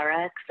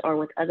WellRx or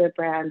with other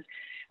brands,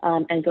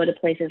 and go to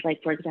places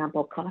like, for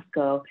example,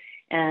 Costco.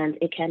 And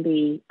it can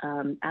be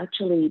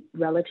actually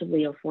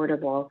relatively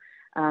affordable,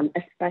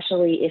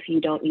 especially if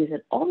you don't use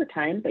it all the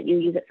time, but you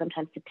use it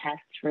sometimes to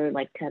test for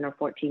like 10 or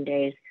 14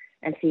 days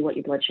and see what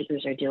your blood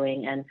sugars are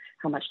doing and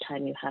how much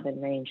time you have in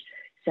range.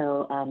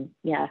 So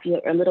yeah, if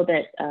you're a little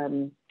bit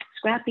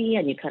scrappy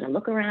and you kind of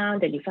look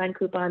around and you find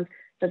coupons,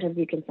 sometimes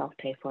you can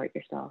self-pay for it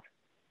yourself.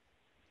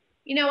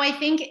 You know, I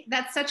think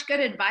that's such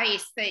good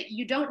advice, that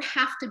you don't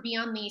have to be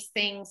on these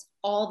things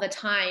all the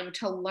time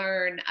to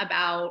learn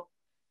about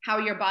how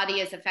your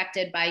body is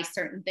affected by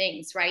certain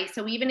things, right?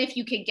 So even if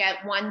you could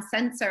get one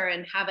sensor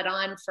and have it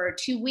on for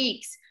 2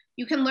 weeks,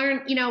 you can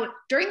learn, you know,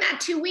 during that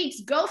 2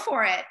 weeks, go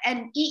for it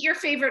and eat your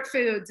favorite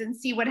foods and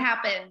see what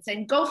happens,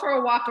 and go for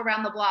a walk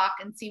around the block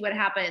and see what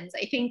happens.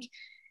 I think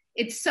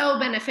it's so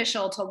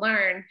beneficial to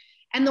learn.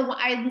 And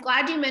I'm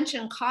glad you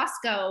mentioned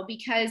Costco,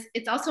 because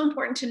it's also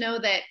important to know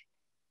that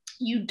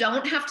you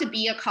don't have to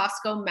be a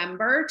Costco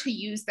member to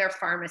use their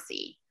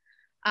pharmacy.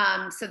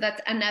 So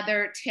that's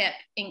another tip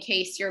in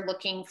case you're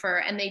looking for,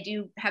 and they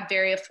do have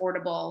very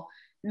affordable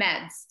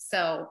meds.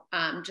 So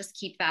just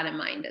keep that in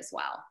mind as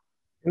well.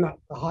 And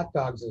the hot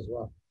dogs as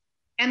well.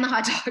 And the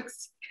hot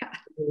dogs. Yeah.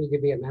 You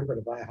could be a member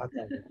to buy a hot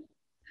dog.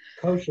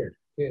 Kosher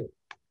too.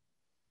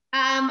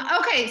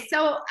 Okay,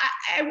 so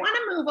I want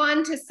to move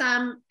on to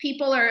some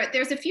people, or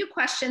there's a few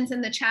questions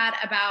in the chat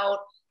about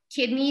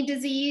kidney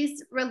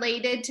disease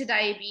related to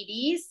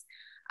diabetes.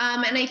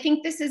 And I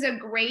think this is a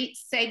great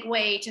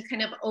segue to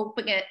kind of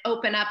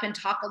open up and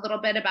talk a little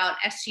bit about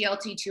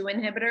SGLT2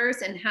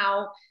 inhibitors and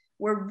how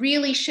we're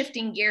really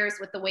shifting gears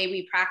with the way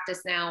we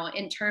practice now,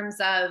 in terms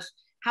of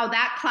how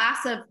that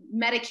class of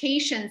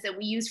medications that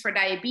we use for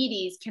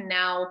diabetes can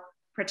now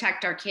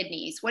protect our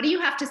kidneys. What do you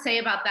have to say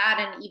about that,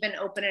 and even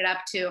open it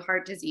up to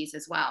heart disease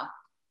as well?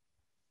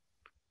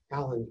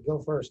 Alan, go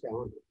first,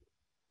 Alan.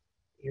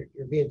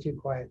 You're being too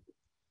quiet.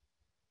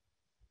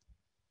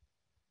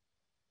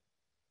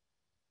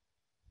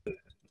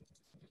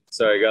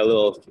 Sorry, I got a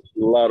little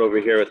loud over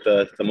here with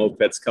the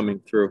mopeds coming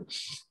through.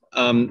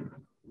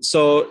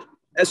 So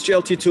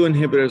SGLT2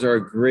 inhibitors are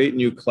a great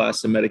new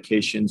class of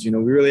medications. You know,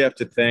 we really have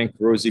to thank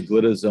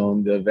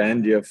rosiglitazone, the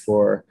Vandia,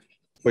 for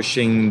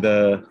pushing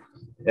the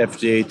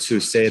FDA to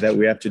say that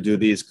we have to do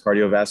these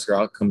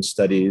cardiovascular outcome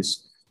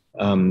studies,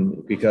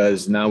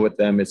 because now with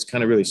them, it's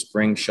kind of really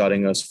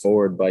spring-shotting us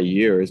forward by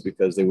years,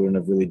 because they wouldn't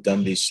have really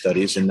done these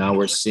studies. And now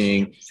we're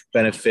seeing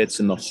benefits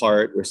in the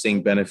heart. We're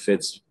seeing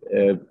benefits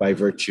by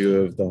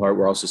virtue of the heart.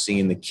 We're also seeing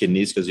in the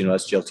kidneys, because, you know,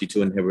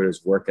 SGLT2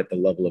 inhibitors work at the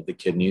level of the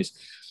kidneys.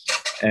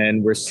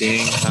 And we're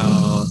seeing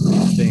how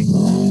things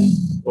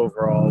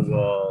overall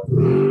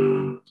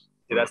will,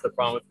 that's the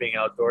problem with being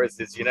outdoors,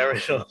 is you never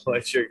know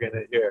what you're going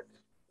to hear.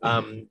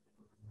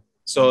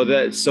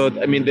 So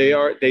I mean,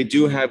 they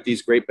do have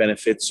these great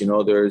benefits. You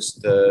know, there's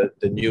the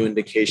new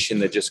indication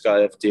that just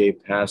got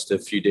FDA passed a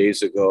few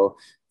days ago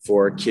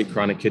for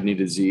chronic kidney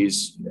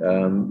disease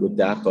with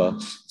DAPA.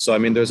 So I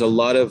mean, there's a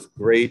lot of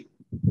great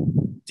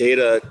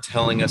data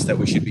telling us that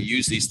we should be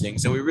using these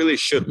things, and we really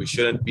should. We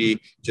shouldn't be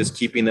just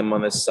keeping them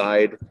on the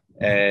side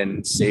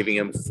and saving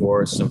them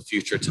for some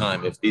future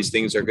time. If these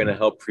things are going to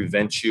help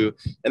prevent you,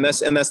 and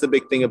that's the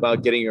big thing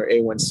about getting your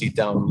A1C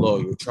down low.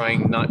 You're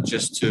trying not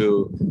just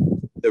to,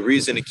 the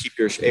reason to keep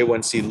your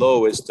A1C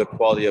low is the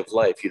quality of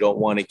life. You don't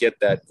want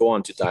to go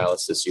on to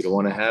dialysis. You don't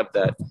want to have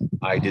that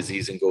eye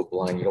disease and go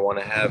blind. You don't want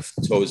to have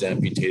toes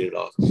amputated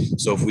off.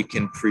 So if we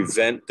can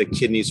prevent the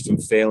kidneys from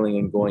failing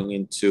and going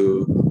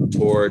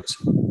towards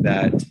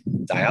that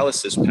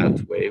dialysis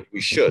pathway,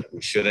 we should.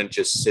 We shouldn't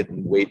just sit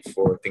and wait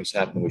for things to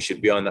happen. We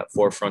should be on that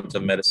forefront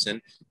of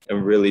medicine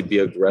and really be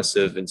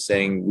aggressive in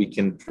saying we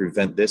can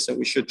prevent this, and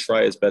we should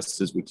try as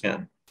best as we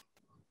can.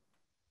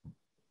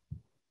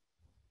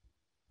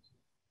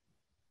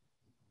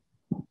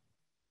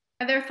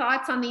 Other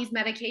thoughts on these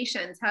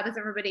medications? How does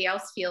everybody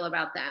else feel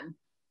about them?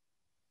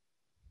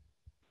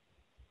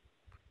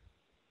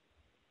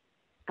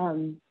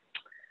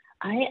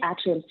 I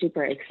actually am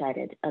super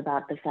excited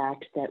about the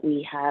fact that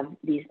we have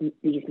these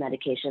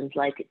medications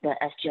like the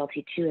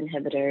SGLT2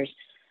 inhibitors,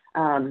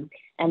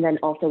 and then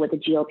also with the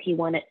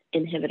GLP-1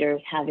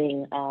 inhibitors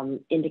having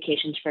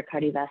indications for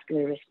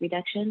cardiovascular risk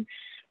reduction.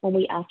 When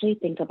we actually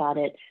think about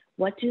it,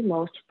 what do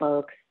most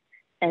folks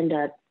end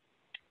up,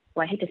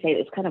 well, I hate to say it,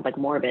 it's kind of like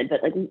morbid,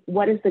 but like,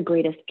 what is the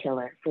greatest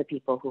killer for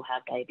people who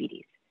have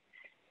diabetes?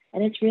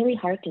 And it's really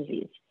heart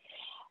disease.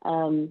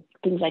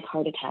 Things like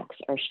heart attacks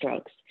or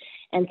strokes.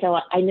 And so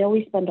I know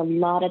we spend a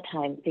lot of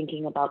time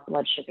thinking about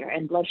blood sugar,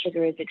 and blood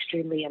sugar is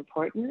extremely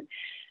important,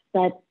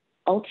 but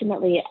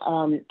ultimately,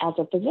 as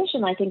a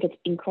physician, I think it's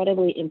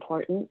incredibly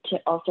important to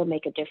also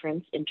make a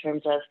difference in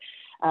terms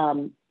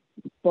of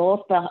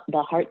both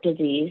the heart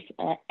disease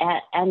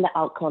and the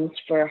outcomes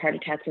for heart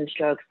attacks and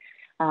strokes,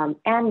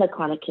 and the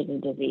chronic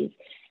kidney disease.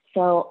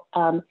 So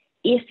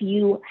if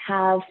you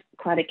have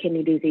chronic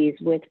kidney disease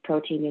with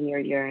protein in your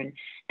urine,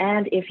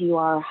 and if you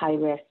are high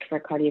risk for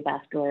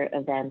cardiovascular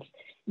events,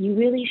 you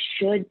really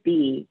should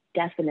be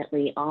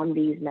definitely on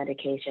these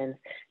medications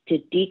to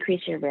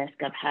decrease your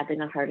risk of having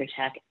a heart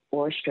attack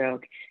or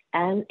stroke.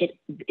 And it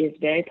is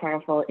very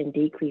powerful in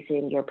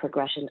decreasing your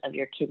progression of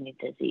your kidney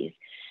disease.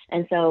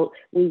 And so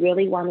we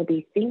really want to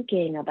be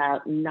thinking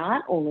about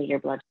not only your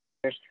blood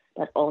sugars,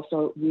 but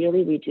also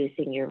really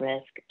reducing your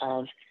risk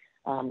of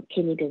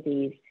kidney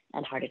disease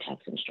and heart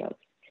attacks and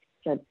strokes.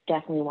 So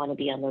definitely want to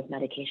be on those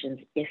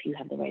medications if you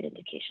have the right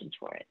indications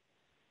for it.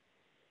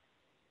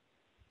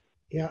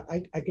 Yeah,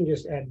 I can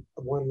just add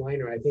a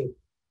one-liner. I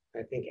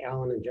think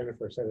Alan and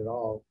Jennifer said it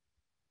all,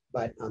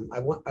 but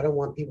I don't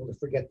want people to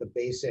forget the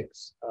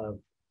basics of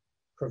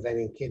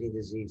preventing kidney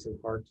disease and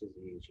heart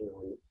disease.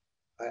 You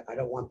know, I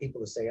don't want people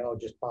to say, "Oh,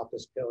 just pop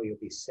this pill, you'll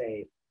be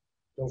safe."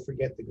 Don't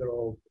forget the good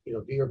old, you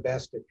know, do your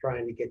best at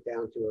trying to get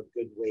down to a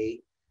good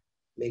weight.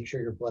 Make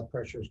sure your blood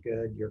pressure is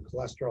good, your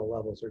cholesterol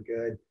levels are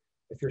good.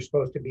 If you're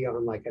supposed to be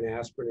on like an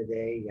aspirin a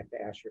day, you have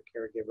to ask your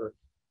caregiver.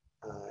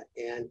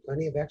 And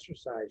plenty of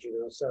exercise,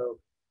 you know, so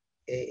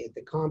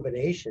the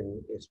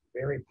combination is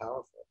very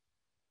powerful.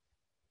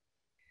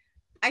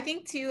 I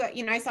think too,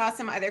 you know, I saw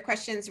some other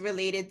questions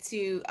related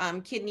to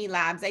kidney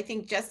labs. I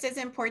think just as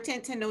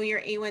important to know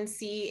your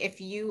A1C if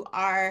you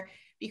are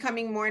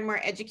becoming more and more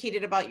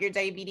educated about your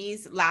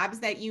diabetes, labs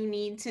that you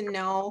need to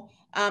know.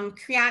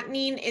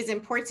 Creatinine is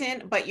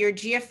important, but your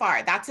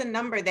GFR, that's a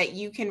number that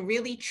you can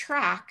really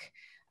track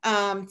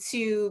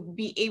to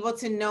be able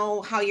to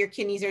know how your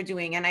kidneys are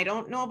doing. And I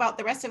don't know about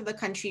the rest of the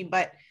country,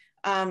 but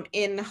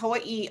in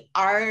Hawaii,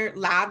 our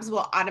labs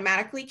will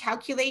automatically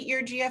calculate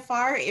your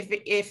GFR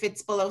if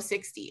it's below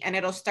 60, and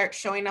it'll start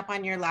showing up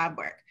on your lab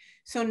work.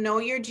 So know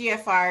your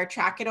GFR,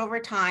 track it over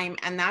time,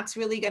 and that's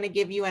really going to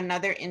give you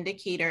another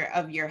indicator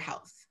of your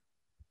health.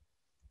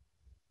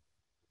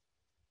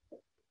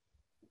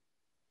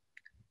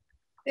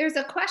 There's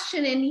a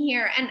question in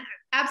here, and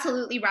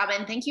absolutely,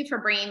 Robin, thank you for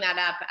bringing that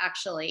up,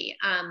 actually.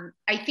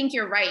 I think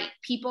you're right.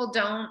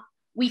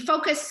 We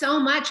focus so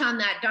much on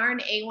that darn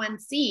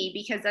A1C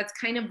because that's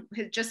kind of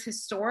just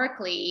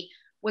historically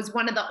was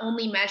one of the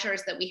only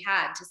measures that we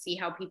had to see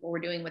how people were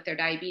doing with their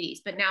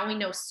diabetes. But now we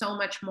know so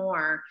much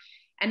more.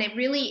 And it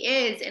really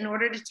is, in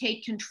order to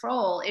take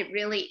control, it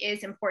really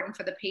is important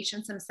for the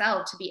patients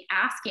themselves to be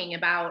asking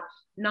about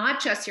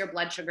not just your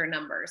blood sugar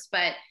numbers,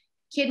 but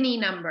kidney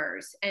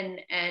numbers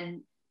and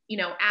you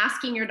know,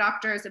 asking your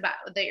doctors about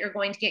that you're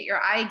going to get your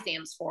eye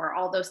exams for,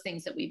 all those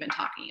things that we've been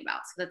talking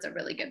about. So that's a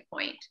really good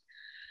point.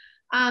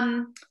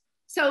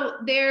 So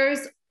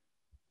there's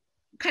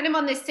kind of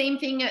on this same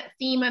theme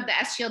of the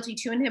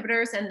SGLT2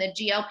 inhibitors and the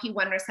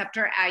GLP-1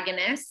 receptor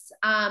agonists.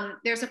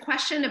 There's a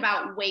question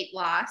about weight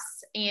loss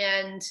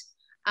and,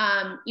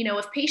 you know,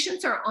 if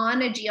patients are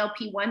on a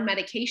GLP-1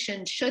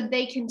 medication, should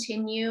they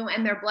continue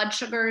and their blood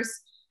sugars,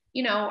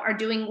 you know, are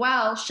doing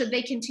well, should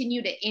they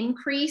continue to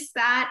increase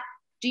that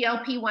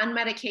GLP-1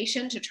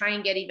 medication to try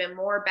and get even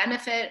more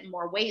benefit,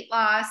 more weight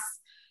loss?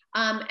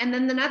 And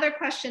then another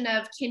question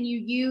of, can you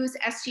use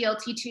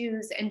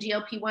SGLT2s and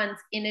GLP-1s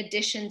in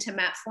addition to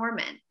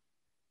metformin?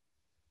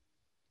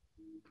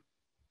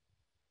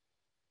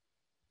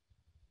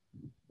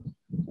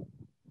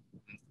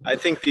 I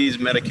think these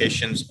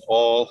medications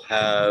all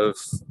have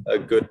a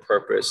good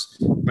purpose.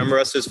 Remember,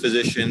 us as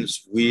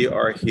physicians, we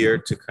are here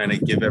to kind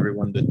of give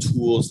everyone the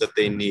tools that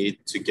they need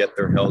to get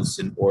their health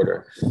in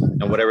order,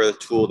 and whatever the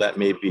tool that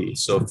may be.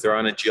 So if they're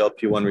on a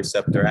GLP-1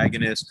 receptor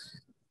agonist,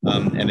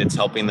 and it's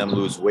helping them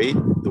lose weight,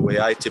 the way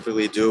I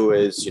typically do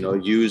is, you know,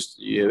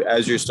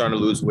 as you're starting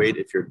to lose weight,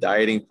 if you're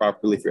dieting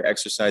properly, if you're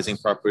exercising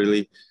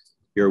properly,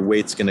 your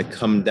weight's going to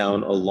come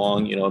down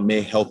along, you know, it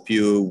may help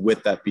you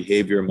with that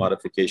behavior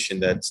modification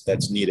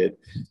that's needed.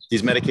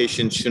 These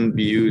medications shouldn't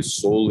be used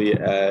solely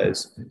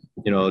as,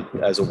 you know,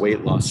 as a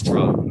weight loss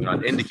drug. They're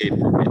not indicated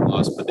for weight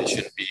loss, but they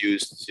shouldn't be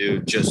used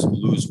to just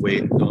lose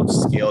weight. Don't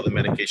scale the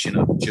medication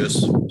up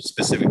just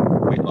specific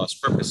for weight loss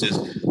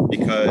purposes,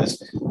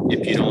 because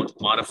if you don't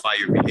modify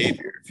your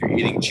behavior, if you're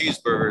eating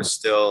cheeseburgers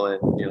still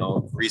and, you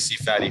know, greasy,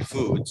 fatty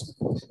foods,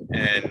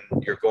 and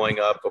you're going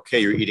up, okay,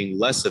 you're eating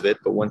less of it,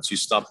 but once you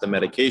stop the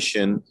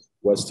medication,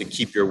 was to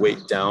keep your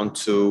weight down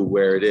to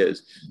where it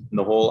is. And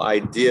the whole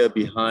idea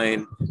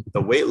behind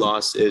the weight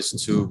loss is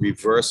to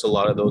reverse a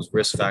lot of those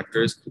risk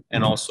factors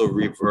and also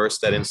reverse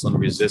that insulin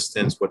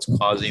resistance, what's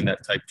causing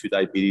that type 2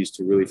 diabetes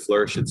to really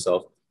flourish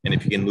itself. And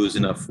if you can lose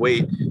enough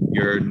weight,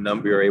 your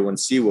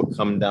A1C will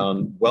come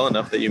down well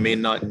enough that you may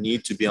not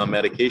need to be on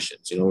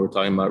medications. We're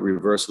talking about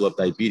reversal of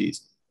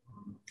diabetes.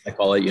 I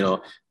call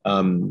it,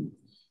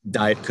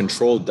 diet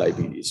controlled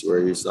diabetes,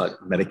 where it's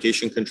not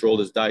medication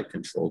controlled, it's diet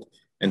controlled.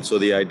 And so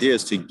the idea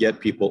is to get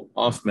people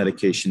off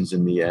medications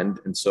in the end.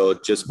 And so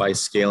just by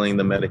scaling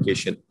the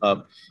medication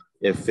up,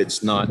 if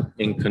it's not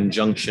in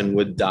conjunction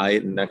with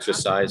diet and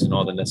exercise and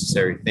all the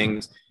necessary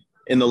things,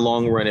 in the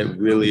long run, it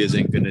really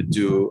isn't going to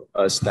do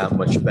us that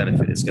much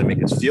benefit. It's going to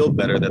make us feel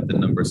better that the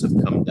numbers have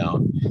come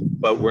down,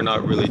 but we're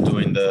not really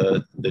doing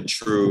the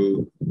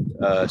true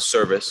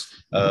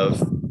service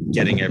of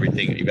getting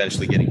everything,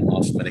 eventually getting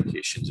off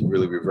medications and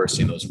really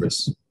reversing those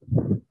risks.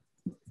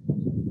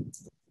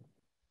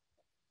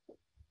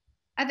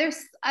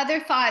 Other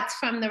thoughts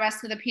from the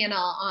rest of the panel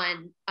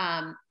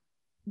on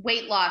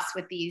weight loss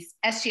with these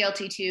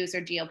SGLT2s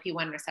or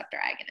GLP-1 receptor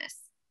agonists?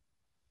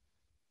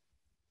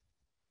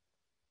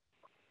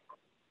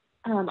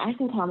 I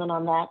can comment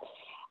on that.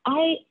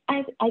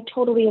 I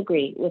totally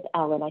agree with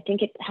Alan. I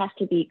think it has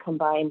to be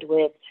combined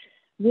with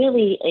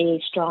really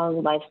a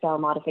strong lifestyle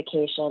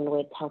modification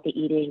with healthy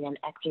eating and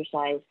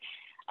exercise.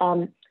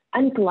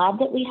 I'm glad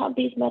that we have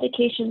these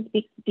medications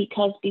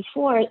because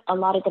before, a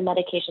lot of the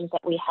medications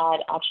that we had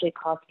actually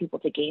caused people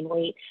to gain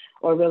weight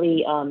or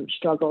really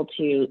struggle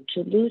to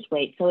lose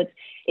weight. So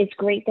it's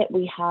great that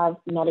we have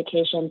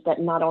medications that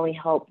not only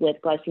help with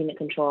glycemic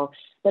control,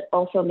 but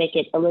also make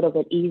it a little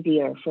bit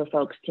easier for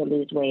folks to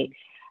lose weight.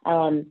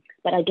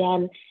 But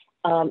again,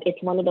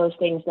 it's one of those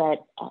things that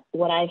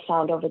what I've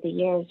found over the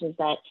years is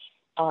that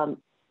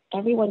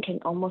everyone can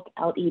almost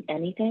out-eat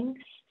anything.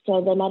 So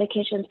the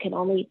medications can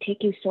only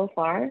take you so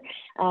far.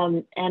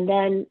 And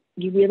then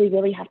you really,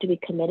 really have to be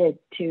committed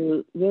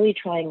to really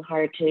trying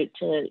hard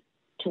to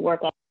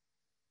work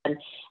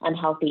on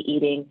healthy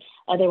eating.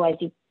 Otherwise,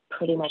 you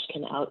pretty much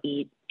can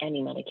out-eat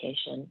any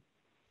medication.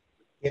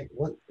 Yeah,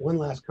 one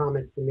last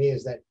comment for me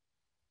is that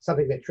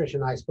something that Tricia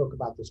and I spoke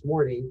about this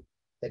morning,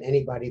 that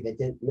anybody that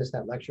didn't miss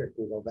that lecture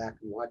can go back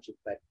and watch it,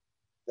 but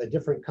the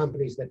different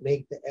companies that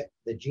make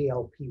the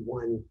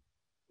GLP-1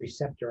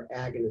 receptor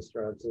agonist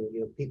drugs, and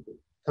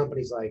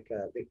companies like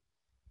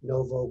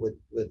Novo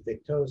with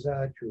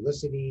Victoza,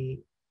 Trulicity,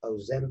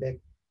 Ozempic,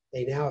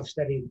 they now have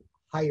studied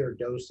higher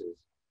doses,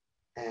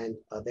 and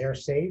they're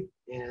safe,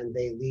 and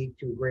they lead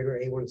to greater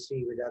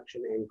A1C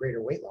reduction and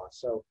greater weight loss.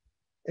 So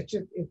it's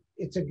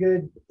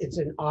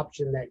an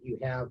option that you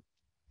have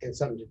and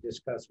something to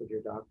discuss with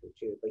your doctor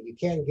too. But you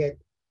can get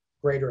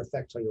greater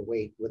effects on your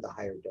weight with the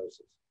higher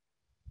doses.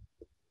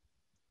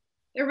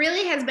 There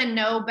really has been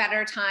no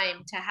better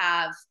time to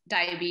have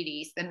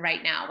diabetes than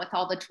right now with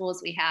all the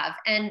tools we have.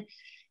 And,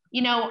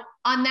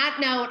 on that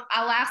note,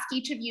 I'll ask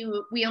each of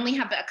you, we only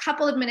have a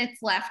couple of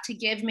minutes left to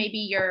give maybe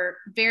your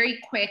very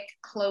quick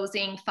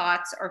closing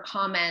thoughts or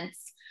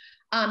comments.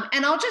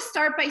 And I'll just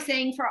start by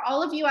saying for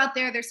all of you out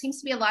there seems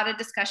to be a lot of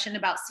discussion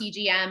about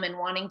CGM and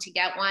wanting to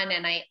get one.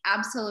 And I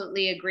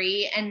absolutely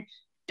agree. And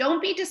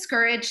don't be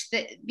discouraged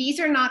that these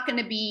are not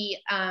going to be,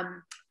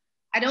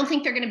 I don't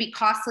think they're going to be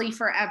costly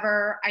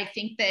forever. I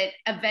think that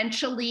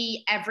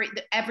eventually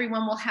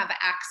everyone will have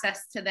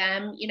access to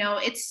them.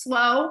 It's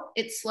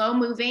slow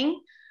moving,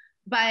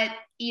 but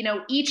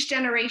each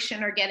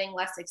generation are getting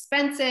less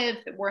expensive.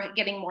 We're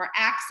getting more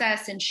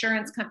access.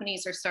 Insurance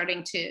companies are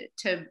starting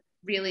to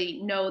really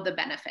know the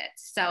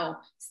benefits. So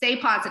stay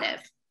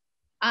positive.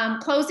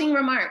 Closing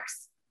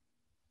remarks.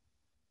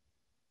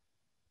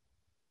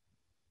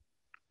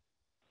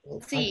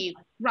 Let's see,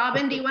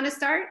 Robin, do you want to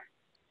start?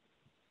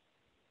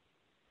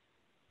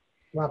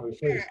 Robin,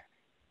 please.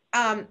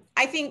 Sure.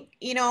 I think,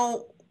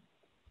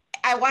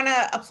 I want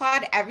to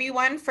applaud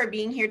everyone for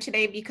being here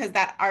today because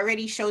that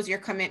already shows your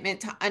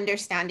commitment to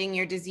understanding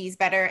your disease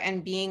better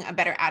and being a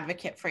better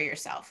advocate for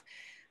yourself.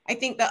 I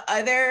think the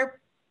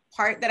other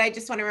part that I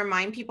just want to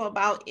remind people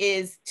about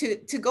is to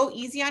go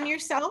easy on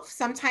yourself.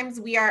 Sometimes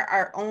we are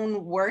our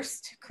own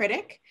worst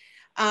critic.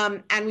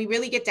 And we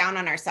really get down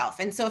on ourselves.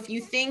 And so if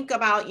you think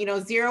about,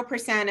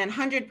 0% and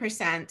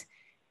 100%,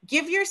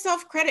 give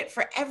yourself credit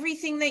for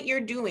everything that you're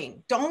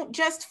doing. Don't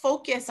just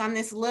focus on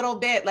this little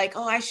bit like,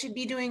 oh, I should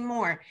be doing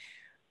more.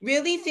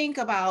 Really think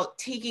about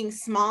taking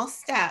small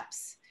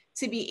steps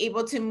to be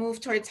able to move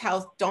towards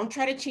health. Don't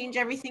try to change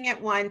everything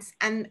at once,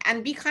 and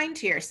be kind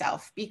to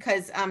yourself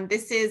because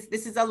this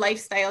is a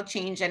lifestyle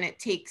change and it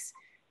takes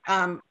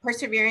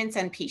perseverance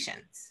and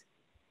patience.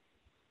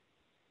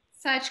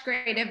 Such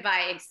great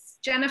advice.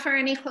 Jennifer,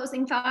 any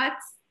closing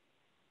thoughts?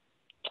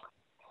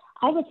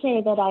 I would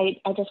say that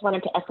I just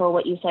wanted to echo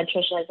what you said,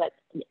 Tricia, is that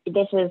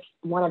this is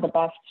one of the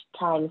best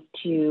times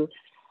to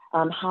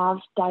have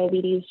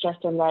diabetes,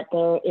 just in that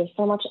there is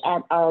so much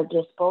at our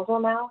disposal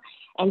now.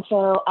 And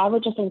so I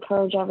would just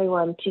encourage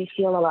everyone to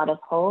feel a lot of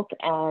hope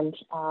and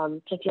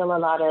to feel a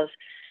lot of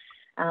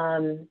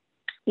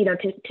you know,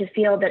 to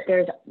feel that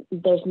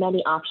there's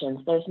many options,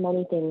 there's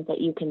many things that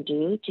you can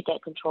do to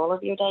get control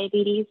of your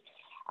diabetes.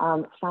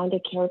 Find a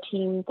care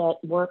team that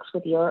works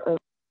with your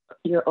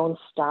own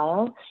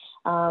style,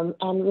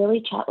 and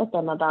really chat with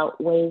them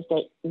about ways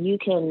that you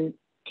can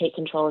take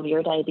control of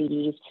your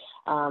diabetes,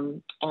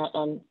 and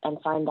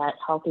find that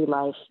healthy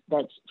life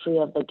that's free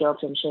of the guilt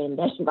and shame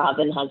that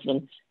Robin has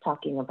been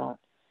talking about.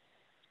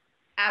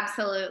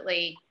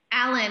 Absolutely.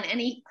 Alan,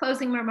 any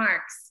closing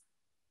remarks?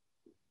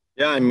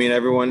 Yeah, I mean,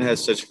 everyone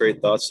has such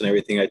great thoughts and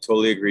everything. I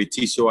totally agree.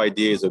 TCOID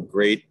is a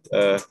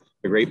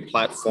great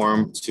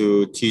platform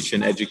to teach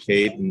and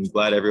educate, and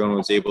glad everyone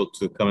was able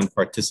to come and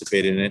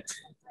participate in it.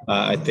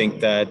 I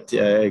think that,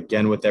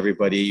 again, with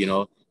everybody, you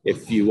know,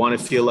 if you want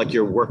to feel like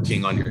you're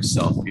working on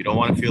yourself, you don't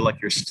want to feel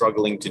like you're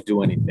struggling to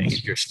do anything.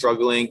 If you're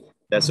struggling,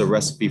 that's a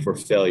recipe for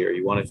failure.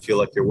 You want to feel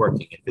like you're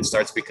working. If it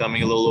starts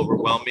becoming a little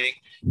overwhelming,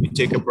 you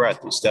take a breath,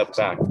 you step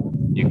back,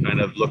 you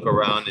kind of look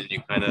around, and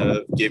you kind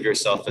of give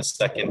yourself a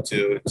second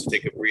to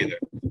take a breather.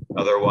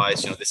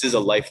 Otherwise, you know, this is a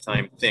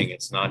lifetime thing.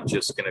 It's not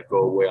just going to go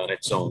away on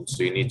its own.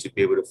 So you need to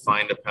be able to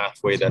find a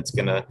pathway that's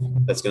gonna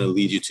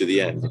lead you to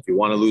the end. If you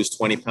want to lose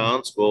 20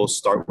 pounds, we'll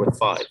start with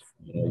 5.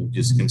 You know, you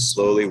just can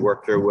slowly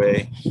work your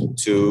way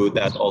to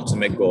that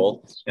ultimate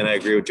goal. And I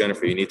agree with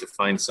Jennifer. You need to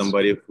find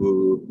somebody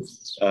who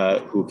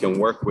can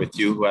work with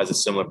you, who has a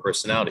similar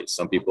personality.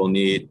 Some people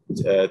need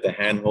the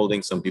hand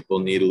holding. Some people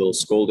need a little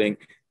scolding.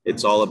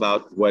 It's all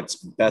about what's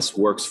best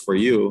works for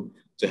you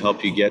to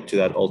help you get to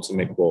that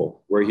ultimate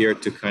goal. We're here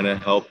to kind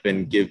of help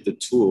and give the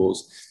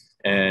tools,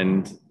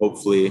 and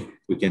hopefully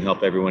we can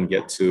help everyone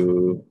get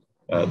to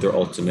their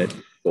ultimate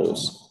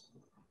goals.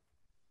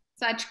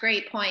 Such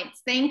great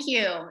points. Thank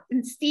you.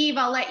 And Steve,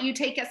 I'll let you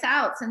take us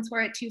out since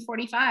we're at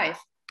 2:45.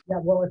 Yeah,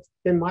 well, it's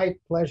been my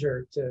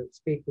pleasure to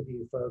speak with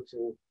you folks,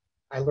 and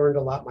I learned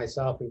a lot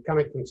myself, and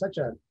coming from such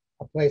a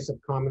place of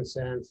common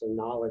sense and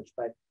knowledge.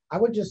 But I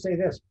would just say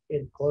this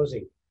in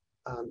closing.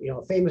 You know,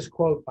 a famous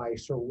quote by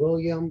Sir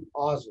William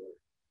Osler: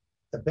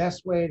 "The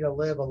best way to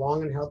live a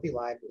long and healthy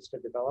life is to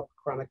develop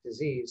a chronic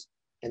disease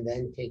and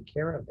then take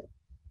care of it."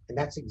 And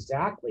that's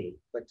exactly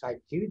what type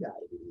 2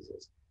 diabetes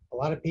is. A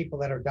lot of people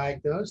that are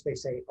diagnosed, they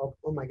say, oh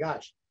my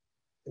gosh.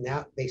 And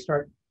now they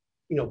start,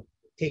 you know,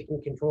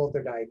 taking control of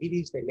their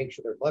diabetes. They make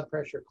sure their blood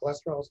pressure,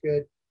 cholesterol is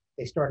good.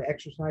 They start an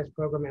exercise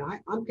program. And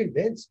I'm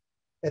convinced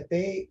that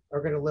they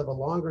are going to live a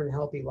longer and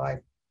healthy life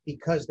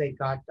because they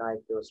got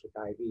diagnosed with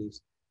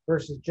diabetes,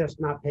 versus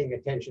just not paying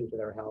attention to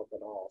their health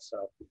at all.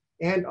 So,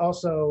 and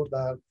also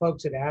the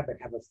folks at Abbott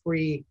have a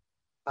free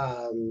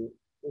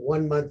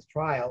 1-month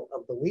trial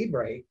of the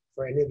Libre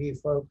for any of you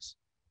folks.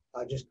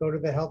 Just go to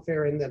the health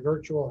fair, in the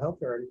virtual health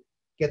fair, and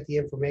get the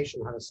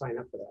information how to sign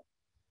up for that.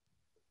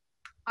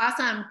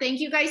 Awesome. Thank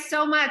you guys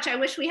so much. I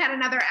wish we had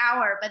another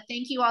hour, but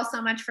thank you all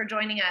so much for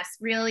joining us.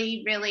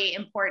 Really, really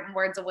important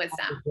words of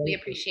wisdom. We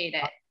appreciate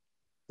it.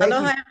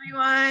 Aloha,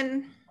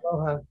 everyone.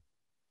 Aloha.